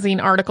Look magazine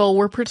article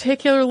were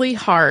particularly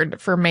hard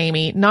for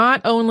Mamie,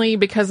 not only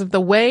because of the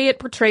way it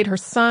portrayed her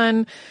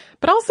son,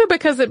 but also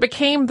because it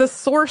became the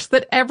source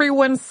that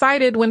everyone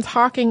cited when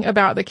talking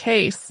about the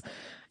case.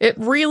 It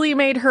really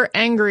made her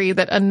angry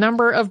that a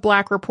number of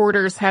Black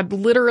reporters had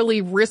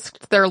literally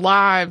risked their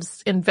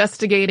lives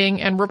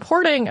investigating and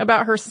reporting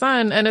about her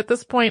son, and at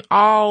this point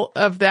all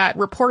of that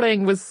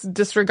reporting was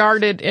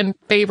disregarded in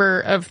favor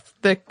of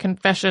the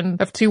confession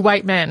of two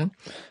white men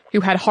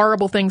who had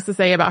horrible things to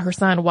say about her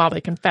son while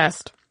they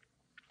confessed.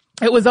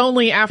 It was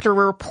only after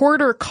a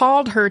reporter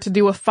called her to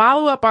do a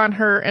follow-up on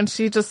her and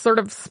she just sort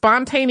of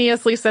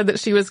spontaneously said that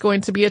she was going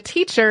to be a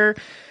teacher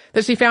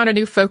that she found a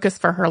new focus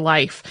for her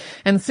life.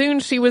 And soon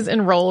she was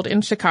enrolled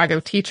in Chicago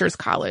Teachers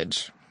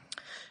College.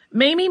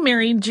 Mamie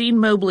married Gene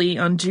Mobley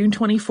on June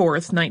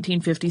 24th,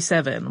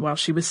 1957, while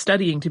she was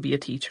studying to be a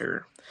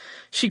teacher.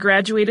 She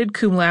graduated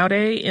cum laude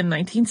in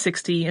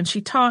 1960 and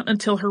she taught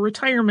until her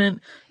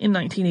retirement in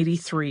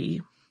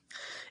 1983.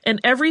 And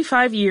every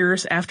 5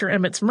 years after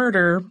Emmett's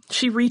murder,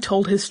 she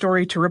retold his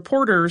story to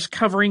reporters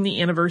covering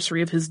the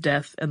anniversary of his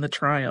death and the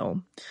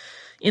trial.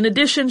 In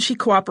addition, she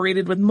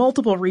cooperated with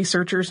multiple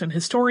researchers and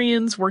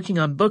historians working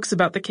on books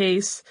about the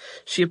case.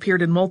 She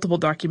appeared in multiple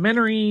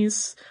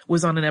documentaries,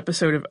 was on an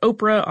episode of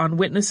Oprah on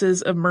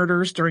witnesses of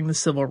murders during the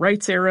Civil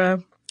Rights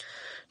era.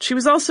 She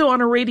was also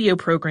on a radio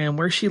program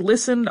where she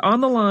listened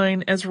on the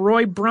line as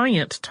Roy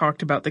Bryant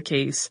talked about the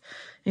case,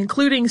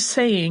 including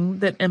saying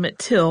that Emmett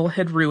Till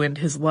had ruined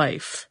his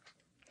life.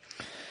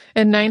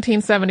 In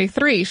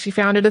 1973, she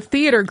founded a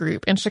theater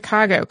group in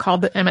Chicago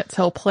called the Emmett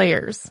Till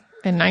Players.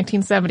 In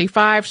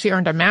 1975, she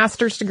earned a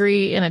master's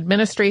degree in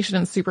administration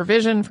and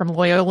supervision from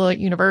Loyola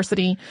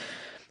University.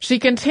 She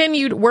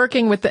continued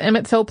working with the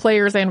Emmett Till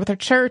Players and with her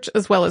church,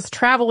 as well as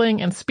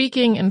traveling and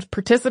speaking and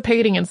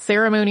participating in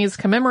ceremonies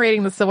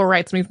commemorating the civil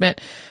rights movement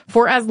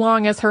for as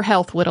long as her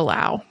health would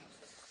allow.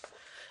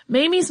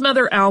 Mamie's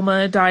mother,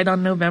 Alma, died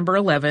on November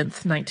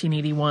 11th,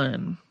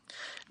 1981.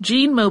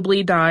 Gene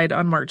Mobley died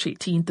on March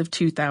 18th of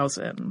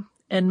 2000.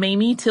 And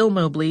Mamie Till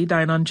Mobley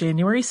died on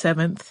January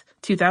 7th,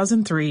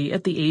 2003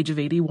 at the age of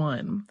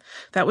 81.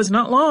 That was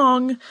not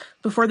long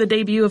before the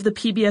debut of the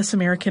PBS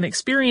American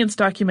Experience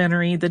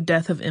documentary, The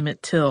Death of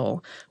Emmett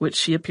Till, which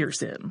she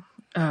appears in.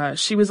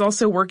 She was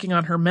also working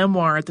on her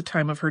memoir at the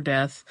time of her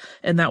death,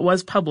 and that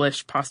was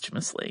published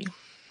posthumously.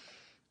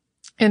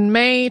 In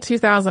May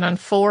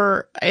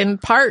 2004, in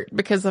part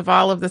because of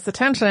all of this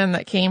attention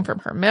that came from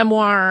her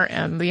memoir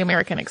and the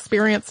American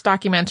Experience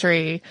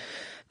documentary,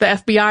 the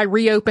FBI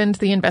reopened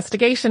the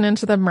investigation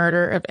into the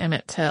murder of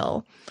Emmett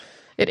Till.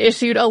 It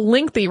issued a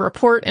lengthy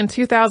report in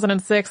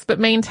 2006, but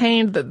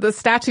maintained that the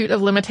statute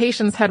of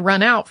limitations had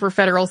run out for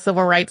federal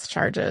civil rights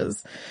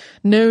charges.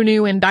 No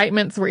new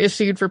indictments were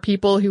issued for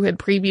people who had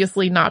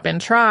previously not been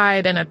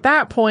tried, and at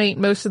that point,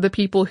 most of the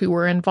people who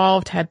were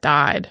involved had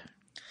died.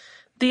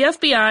 The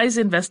FBI's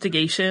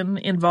investigation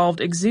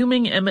involved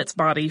exhuming Emmett's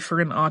body for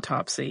an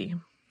autopsy.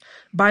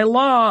 By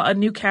law, a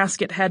new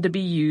casket had to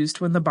be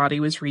used when the body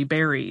was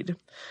reburied.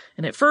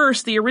 And at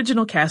first, the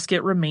original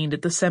casket remained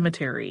at the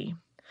cemetery.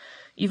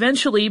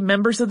 Eventually,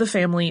 members of the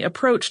family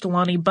approached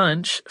Lonnie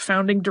Bunch,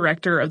 founding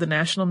director of the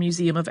National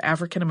Museum of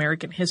African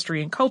American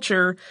History and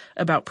Culture,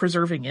 about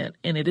preserving it,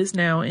 and it is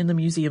now in the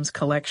museum's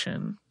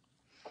collection.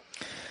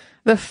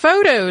 The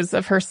photos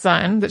of her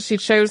son that she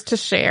chose to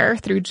share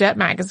through Jet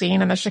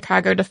Magazine and the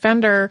Chicago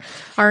Defender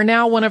are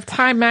now one of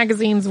Time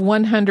Magazine's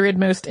 100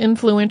 most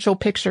influential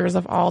pictures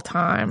of all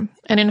time.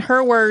 And in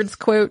her words,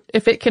 quote,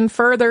 "If it can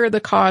further the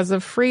cause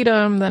of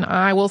freedom, then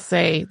I will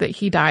say that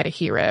he died a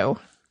hero."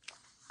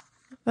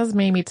 That's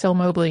Mamie Till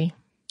Mobley.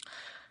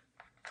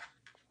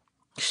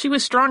 She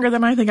was stronger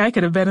than I think I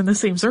could have been in the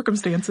same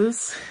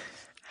circumstances.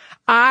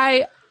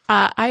 I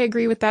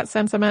agree with that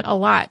sentiment a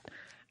lot.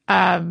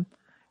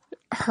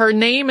 Her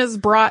name is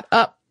brought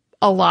up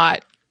a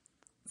lot,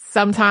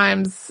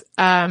 sometimes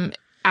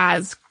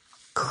as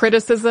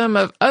criticism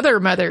of other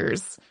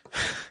mothers,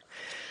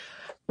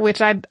 which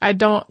I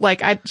don't like.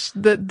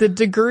 The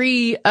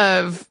degree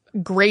of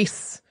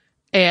grace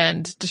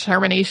and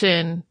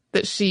determination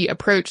that she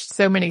approached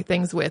so many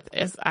things with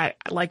is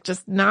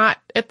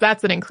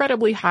that's an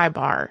incredibly high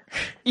bar.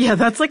 Yeah,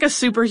 that's like a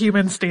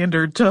superhuman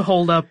standard to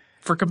hold up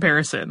for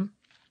comparison.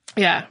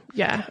 Yeah.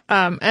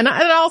 And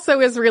it also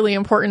is really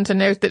important to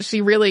note that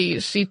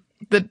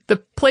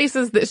the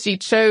places that she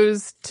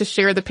chose to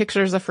share the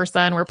pictures of her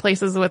son were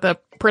places with a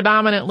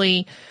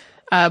predominantly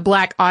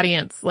Black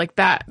audience. Like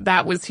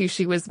that was who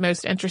she was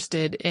most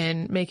interested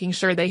in making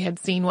sure they had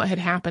seen what had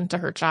happened to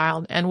her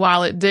child. And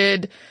while it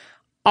did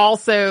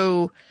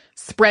also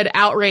spread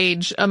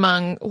outrage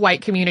among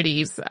white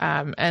communities,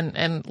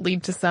 and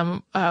lead to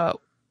some,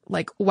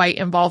 white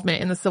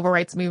involvement in the civil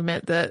rights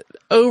movement, that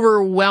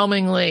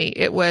overwhelmingly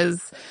it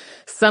was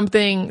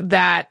something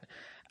that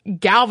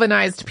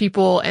galvanized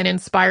people and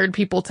inspired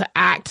people to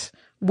act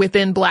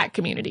within Black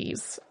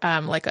communities.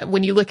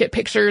 When you look at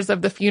pictures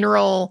of the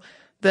funeral,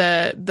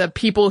 the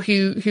people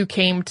who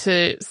came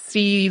to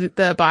see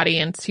the body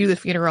and to the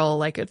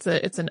funeral,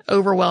 it's an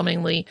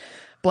overwhelmingly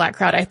Black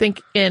crowd. I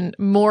think in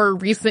more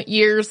recent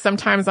years,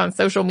 sometimes on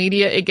social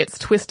media, it gets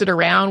twisted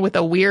around with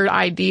a weird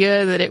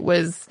idea that it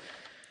was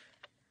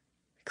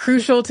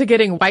crucial to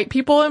getting white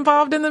people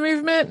involved in the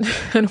movement.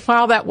 And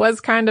while that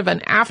was kind of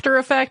an after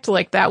effect,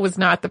 that was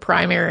not the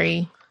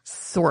primary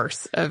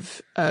source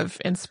of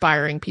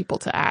inspiring people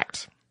to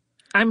act.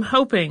 I'm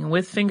hoping,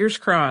 with fingers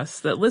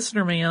crossed, that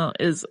listener mail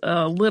is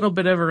a little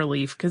bit of a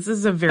relief, because this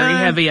is a very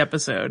heavy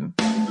episode.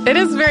 It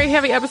is a very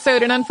heavy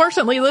episode, and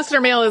unfortunately, listener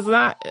mail is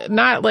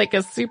not like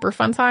a super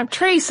fun time.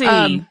 Tracy!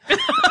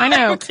 I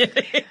know. I'm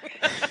kidding.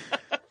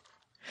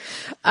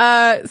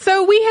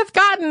 So we have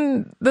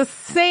gotten the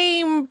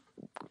same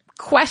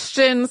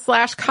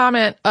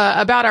question/comment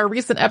about our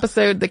recent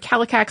episode, The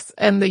Kallikaks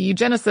and the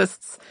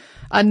Eugenicists,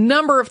 a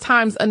number of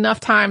times, enough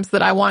times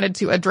that I wanted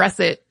to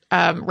address it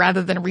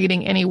rather than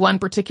reading any one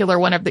particular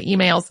one of the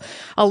emails.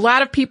 A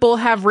lot of people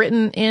have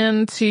written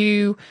in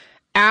to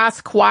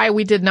ask why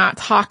we did not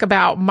talk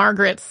about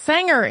Margaret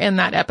Sanger in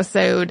that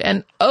episode,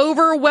 and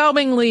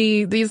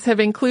overwhelmingly these have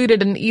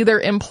included an either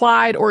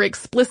implied or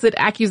explicit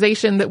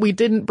accusation that we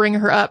didn't bring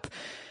her up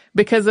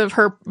because of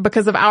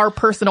our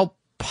personal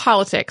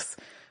politics,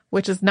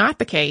 which is not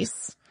the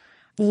case.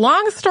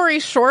 Long story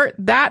short,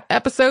 that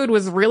episode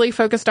was really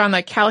focused on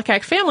the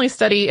Kallikak family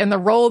study and the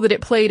role that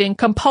it played in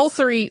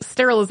compulsory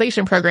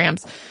sterilization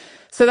programs.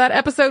 So that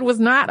episode was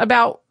not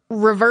about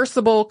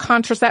reversible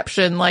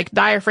contraception like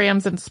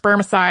diaphragms and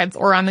spermicides,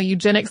 or on the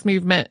eugenics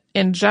movement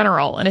in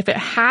general. And if it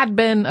had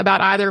been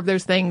about either of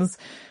those things,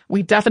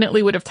 we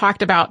definitely would have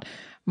talked about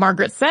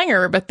Margaret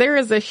Sanger. But there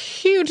is a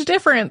huge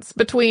difference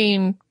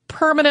between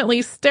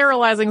permanently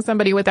sterilizing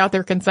somebody without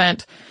their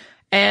consent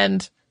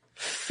and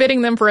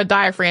fitting them for a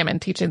diaphragm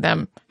and teaching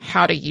them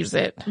how to use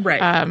it.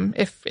 Right.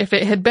 If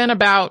it had been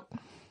about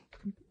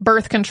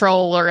birth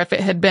control, or if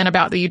it had been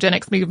about the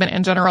eugenics movement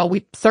in general,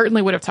 we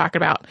certainly would have talked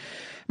about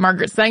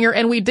Margaret Sanger.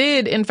 And we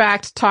did, in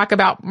fact, talk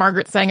about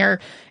Margaret Sanger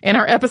in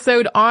our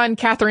episode on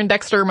Catherine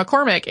Dexter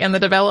McCormick and the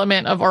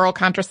development of oral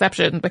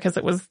contraception, because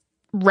it was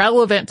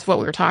relevant to what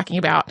we were talking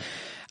about.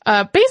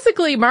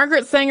 Basically,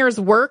 Margaret Sanger's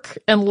work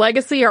and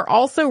legacy are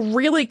also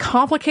really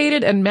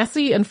complicated and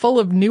messy and full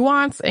of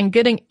nuance, and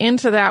getting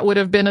into that would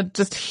have been a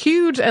just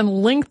huge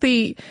and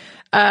lengthy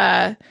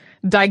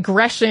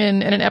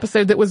digression in an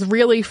episode that was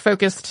really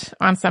focused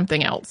on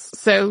something else.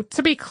 So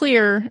to be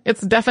clear,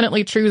 it's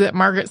definitely true that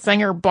Margaret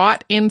Sanger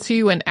bought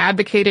into and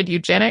advocated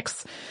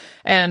eugenics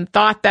and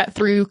thought that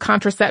through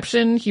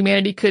contraception,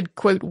 humanity could,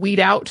 quote,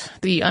 weed out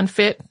the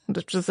unfit,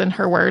 which is in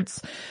her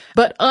words.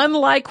 But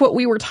unlike what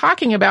we were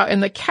talking about in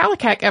the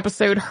Kallikak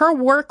episode, her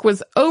work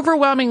was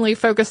overwhelmingly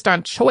focused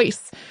on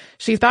choice.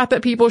 She thought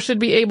that people should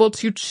be able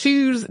to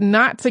choose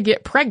not to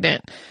get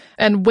pregnant.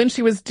 And when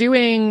she was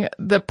doing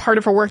the part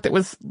of her work that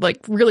was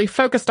really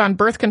focused on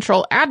birth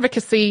control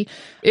advocacy,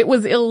 it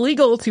was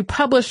illegal to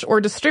publish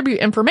or distribute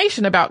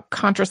information about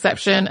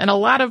contraception. And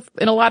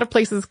in a lot of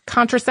places,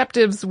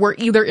 contraceptives were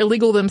either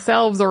illegal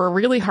themselves or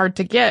really hard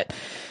to get.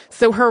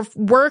 So her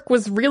work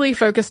was really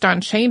focused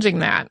on changing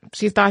that.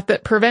 She thought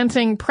that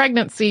preventing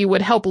pregnancy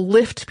would help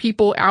lift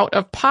people out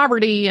of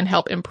poverty and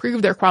help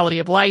improve their quality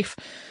of life.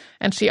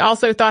 And she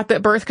also thought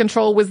that birth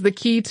control was the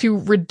key to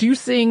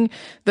reducing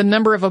the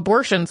number of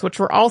abortions, which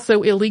were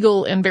also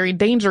illegal and very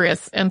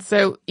dangerous. And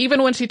so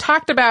even when she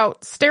talked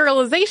about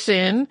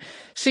sterilization,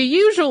 she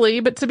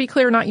usually, but to be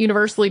clear, not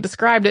universally,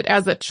 described it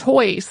as a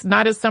choice,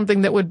 not as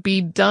something that would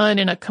be done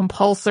in a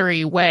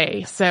compulsory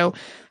way. So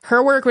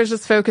her work was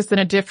just focused in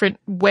a different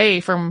way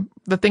from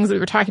the things that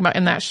we were talking about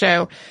in that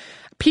show.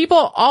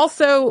 People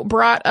also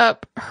brought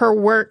up her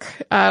work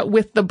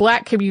with the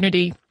Black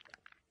community.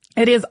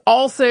 It is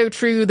also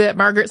true that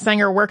Margaret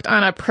Sanger worked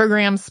on a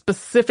program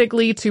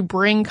specifically to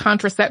bring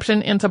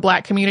contraception into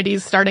Black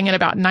communities starting in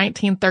about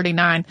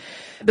 1939.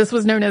 This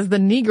was known as the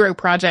Negro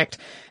Project,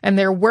 and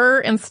there were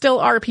and still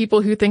are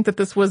people who think that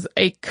this was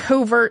a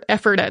covert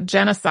effort at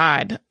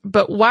genocide.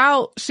 But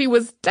while she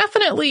was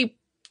definitely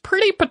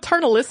pretty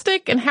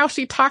paternalistic in how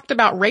she talked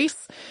about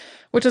race,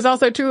 which is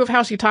also true of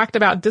how she talked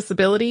about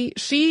disability,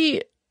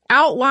 she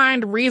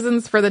outlined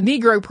reasons for the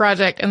Negro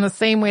Project in the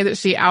same way that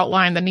she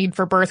outlined the need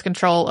for birth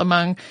control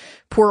among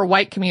poor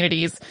white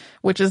communities,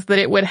 which is that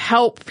it would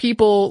help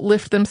people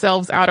lift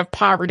themselves out of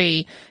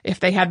poverty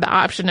if they had the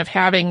option of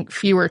having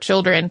fewer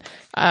children.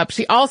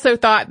 She also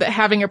thought that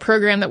having a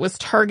program that was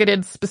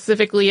targeted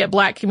specifically at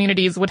Black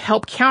communities would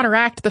help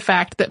counteract the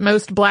fact that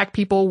most Black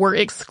people were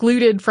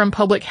excluded from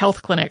public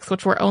health clinics,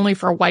 which were only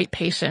for white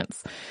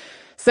patients.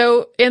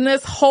 So in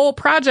this whole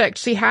project,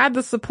 she had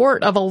the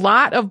support of a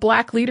lot of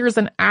Black leaders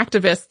and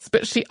activists,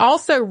 but she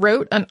also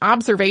wrote an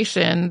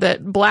observation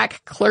that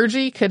Black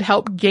clergy could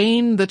help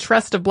gain the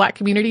trust of Black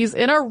communities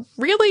in a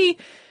really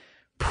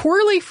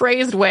poorly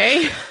phrased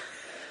way.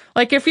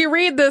 Like if you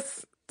read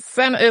this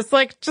sentence, it's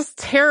like just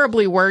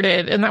terribly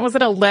worded. And that was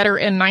in a letter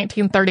in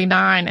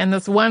 1939. And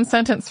this one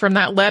sentence from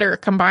that letter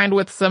combined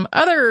with some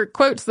other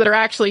quotes that are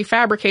actually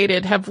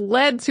fabricated have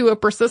led to a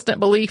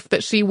persistent belief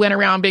that she went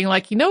around being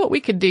like, you know what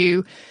we could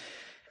do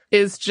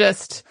is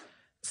just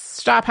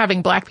stop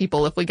having Black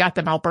people if we got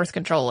them all birth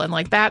control. And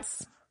like,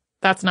 that's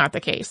not the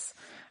case.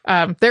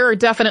 There are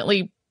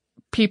definitely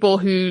people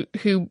who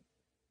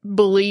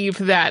believe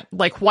that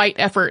like white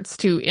efforts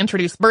to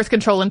introduce birth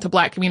control into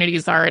Black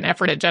communities are an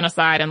effort at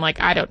genocide. And like,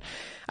 I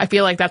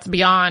feel like that's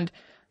beyond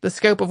the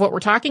scope of what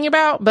we're talking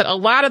about. But a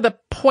lot of the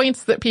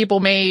points that people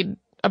made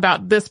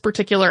about this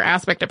particular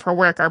aspect of her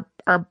work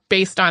are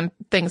based on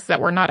things that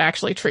were not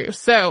actually true.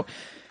 So,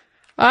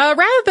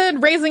 rather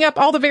than raising up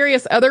all the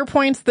various other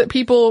points that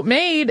people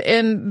made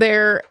in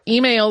their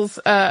emails,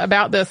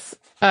 about this,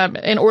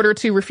 in order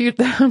to refute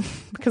them,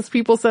 because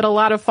people said a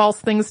lot of false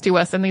things to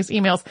us in these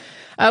emails.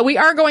 We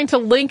are going to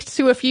link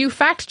to a few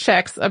fact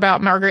checks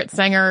about Margaret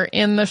Sanger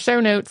in the show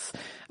notes,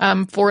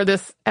 for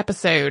this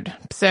episode.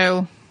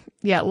 So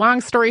yeah,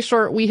 long story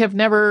short, we have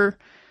never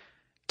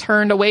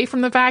turned away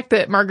from the fact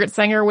that Margaret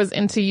Sanger was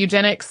into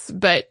eugenics,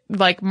 but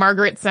like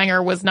Margaret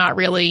Sanger was not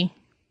really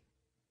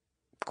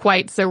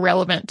quite so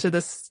relevant to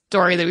the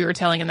story that we were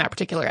telling in that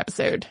particular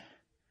episode.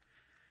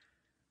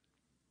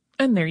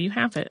 And there you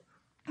have it.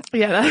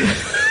 Yeah.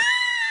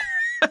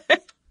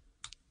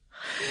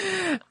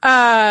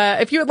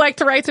 If you would like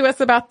to write to us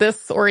about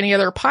this or any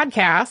other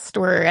podcast,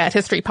 we're at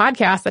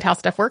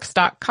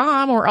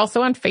historypodcast@howstuffworks.com. We're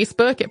also on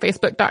Facebook at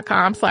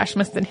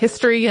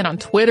facebook.com/missedinhistory and on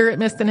Twitter at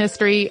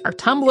missedinhistory. Our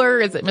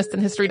Tumblr is at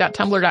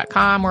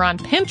missedinhistory.tumblr.com. We're on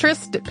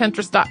Pinterest at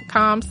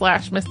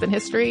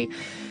pinterest.com/missedinhistory.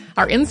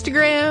 Our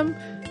Instagram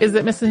is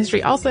at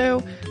missedinhistory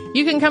also.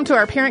 You can come to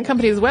our parent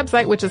company's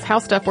website, which is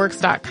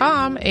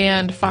howstuffworks.com,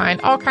 and find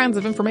all kinds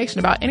of information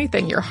about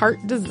anything your heart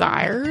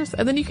desires.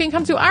 And then you can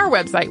come to our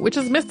website, which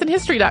is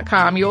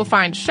missedinhistory.com. You will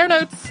find show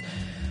notes.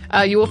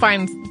 You will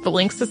find the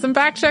links to some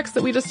fact checks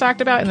that we just talked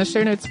about in the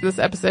show notes for this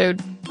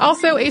episode.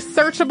 Also, a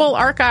searchable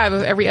archive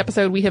of every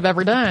episode we have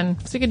ever done.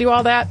 So you can do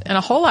all that and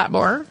a whole lot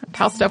more at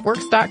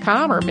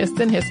howstuffworks.com or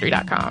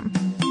missedinhistory.com.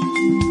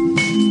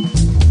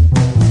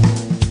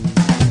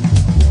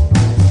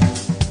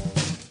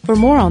 For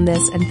more on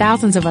this and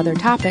thousands of other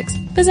topics,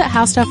 visit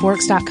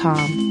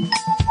howstuffworks.com.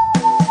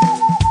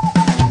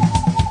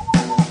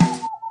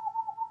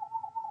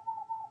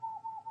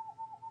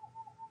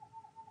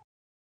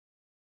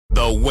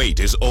 The wait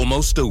is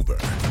almost over.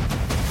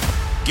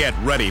 Get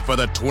ready for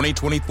the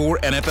 2024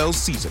 NFL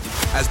season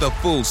as the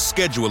full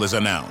schedule is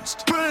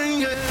announced.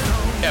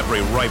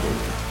 Every rivalry,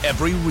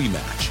 every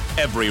rematch,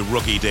 every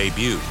rookie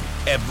debut,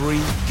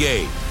 every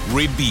game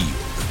revealed.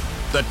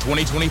 The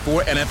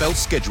 2024 NFL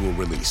schedule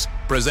release,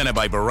 presented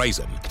by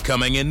Verizon,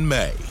 coming in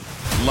May.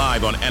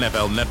 Live on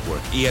NFL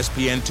Network,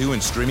 ESPN2,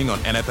 and streaming on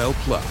NFL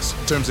Plus.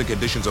 Terms and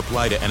conditions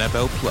apply to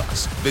NFL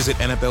Plus. Visit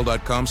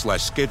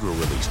NFL.com/schedule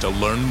release to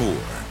learn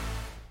more.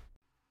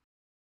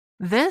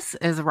 This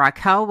is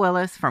Raquel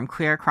Willis from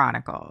Queer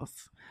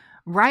Chronicles.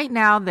 Right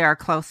now, there are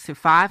close to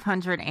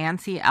 500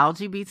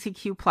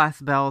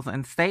 anti-LGBTQ+ bills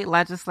in state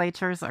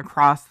legislatures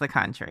across the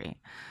country.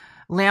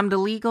 Lambda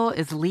Legal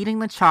is leading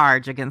the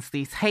charge against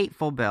these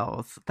hateful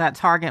bills that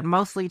target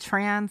mostly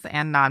trans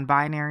and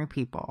non-binary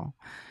people.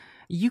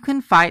 you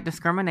can fight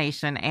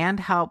discrimination and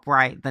help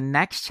write the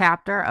next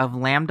chapter of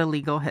Lambda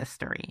legal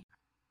history.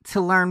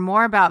 To learn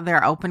more about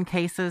their open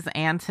cases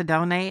and to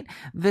donate,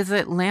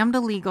 visit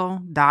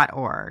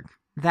lambdalegal.org.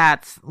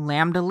 That's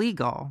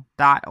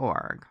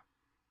lambdalegal.org.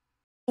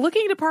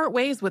 Looking to part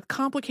ways with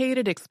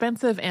complicated,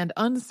 expensive, and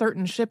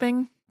uncertain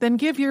shipping? Then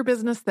give your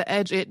business the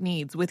edge it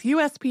needs with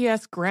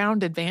USPS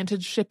Ground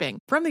Advantage shipping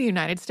from the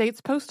United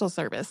States Postal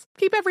Service.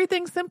 Keep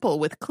everything simple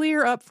with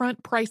clear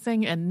upfront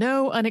pricing and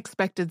no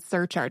unexpected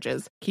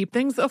surcharges. Keep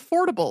things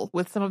affordable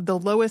with some of the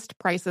lowest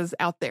prices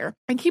out there.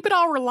 And keep it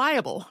all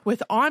reliable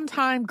with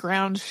on-time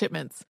ground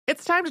shipments.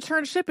 It's time to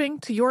turn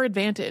shipping to your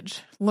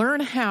advantage.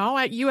 Learn how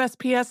at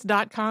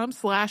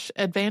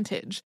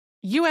USPS.com/advantage.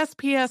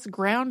 USPS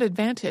Ground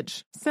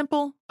Advantage.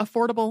 Simple,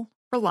 affordable,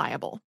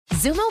 reliable.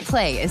 Xumo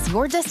Play is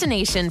your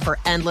destination for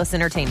endless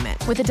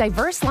entertainment. With a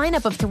diverse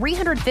lineup of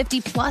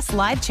 350 plus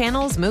live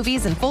channels,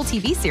 movies, and full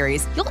TV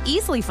series, you'll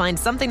easily find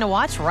something to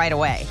watch right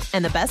away.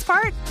 And the best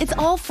part? It's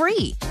all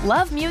free.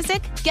 Love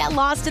music? Get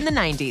lost in the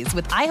 90s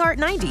with iHeart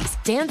 90s,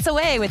 dance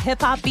away with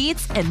hip-hop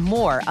beats, and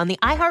more on the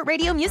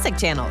iHeartRadio music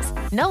channels.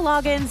 No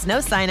logins, no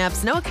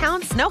signups, no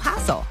accounts, no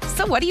hassle.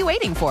 So what are you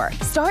waiting for?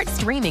 Start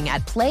streaming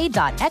at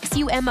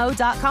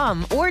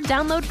play.xumo.com or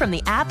download from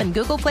the app and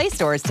Google Play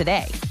stores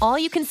today. All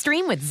you can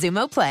stream with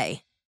Xumo Play.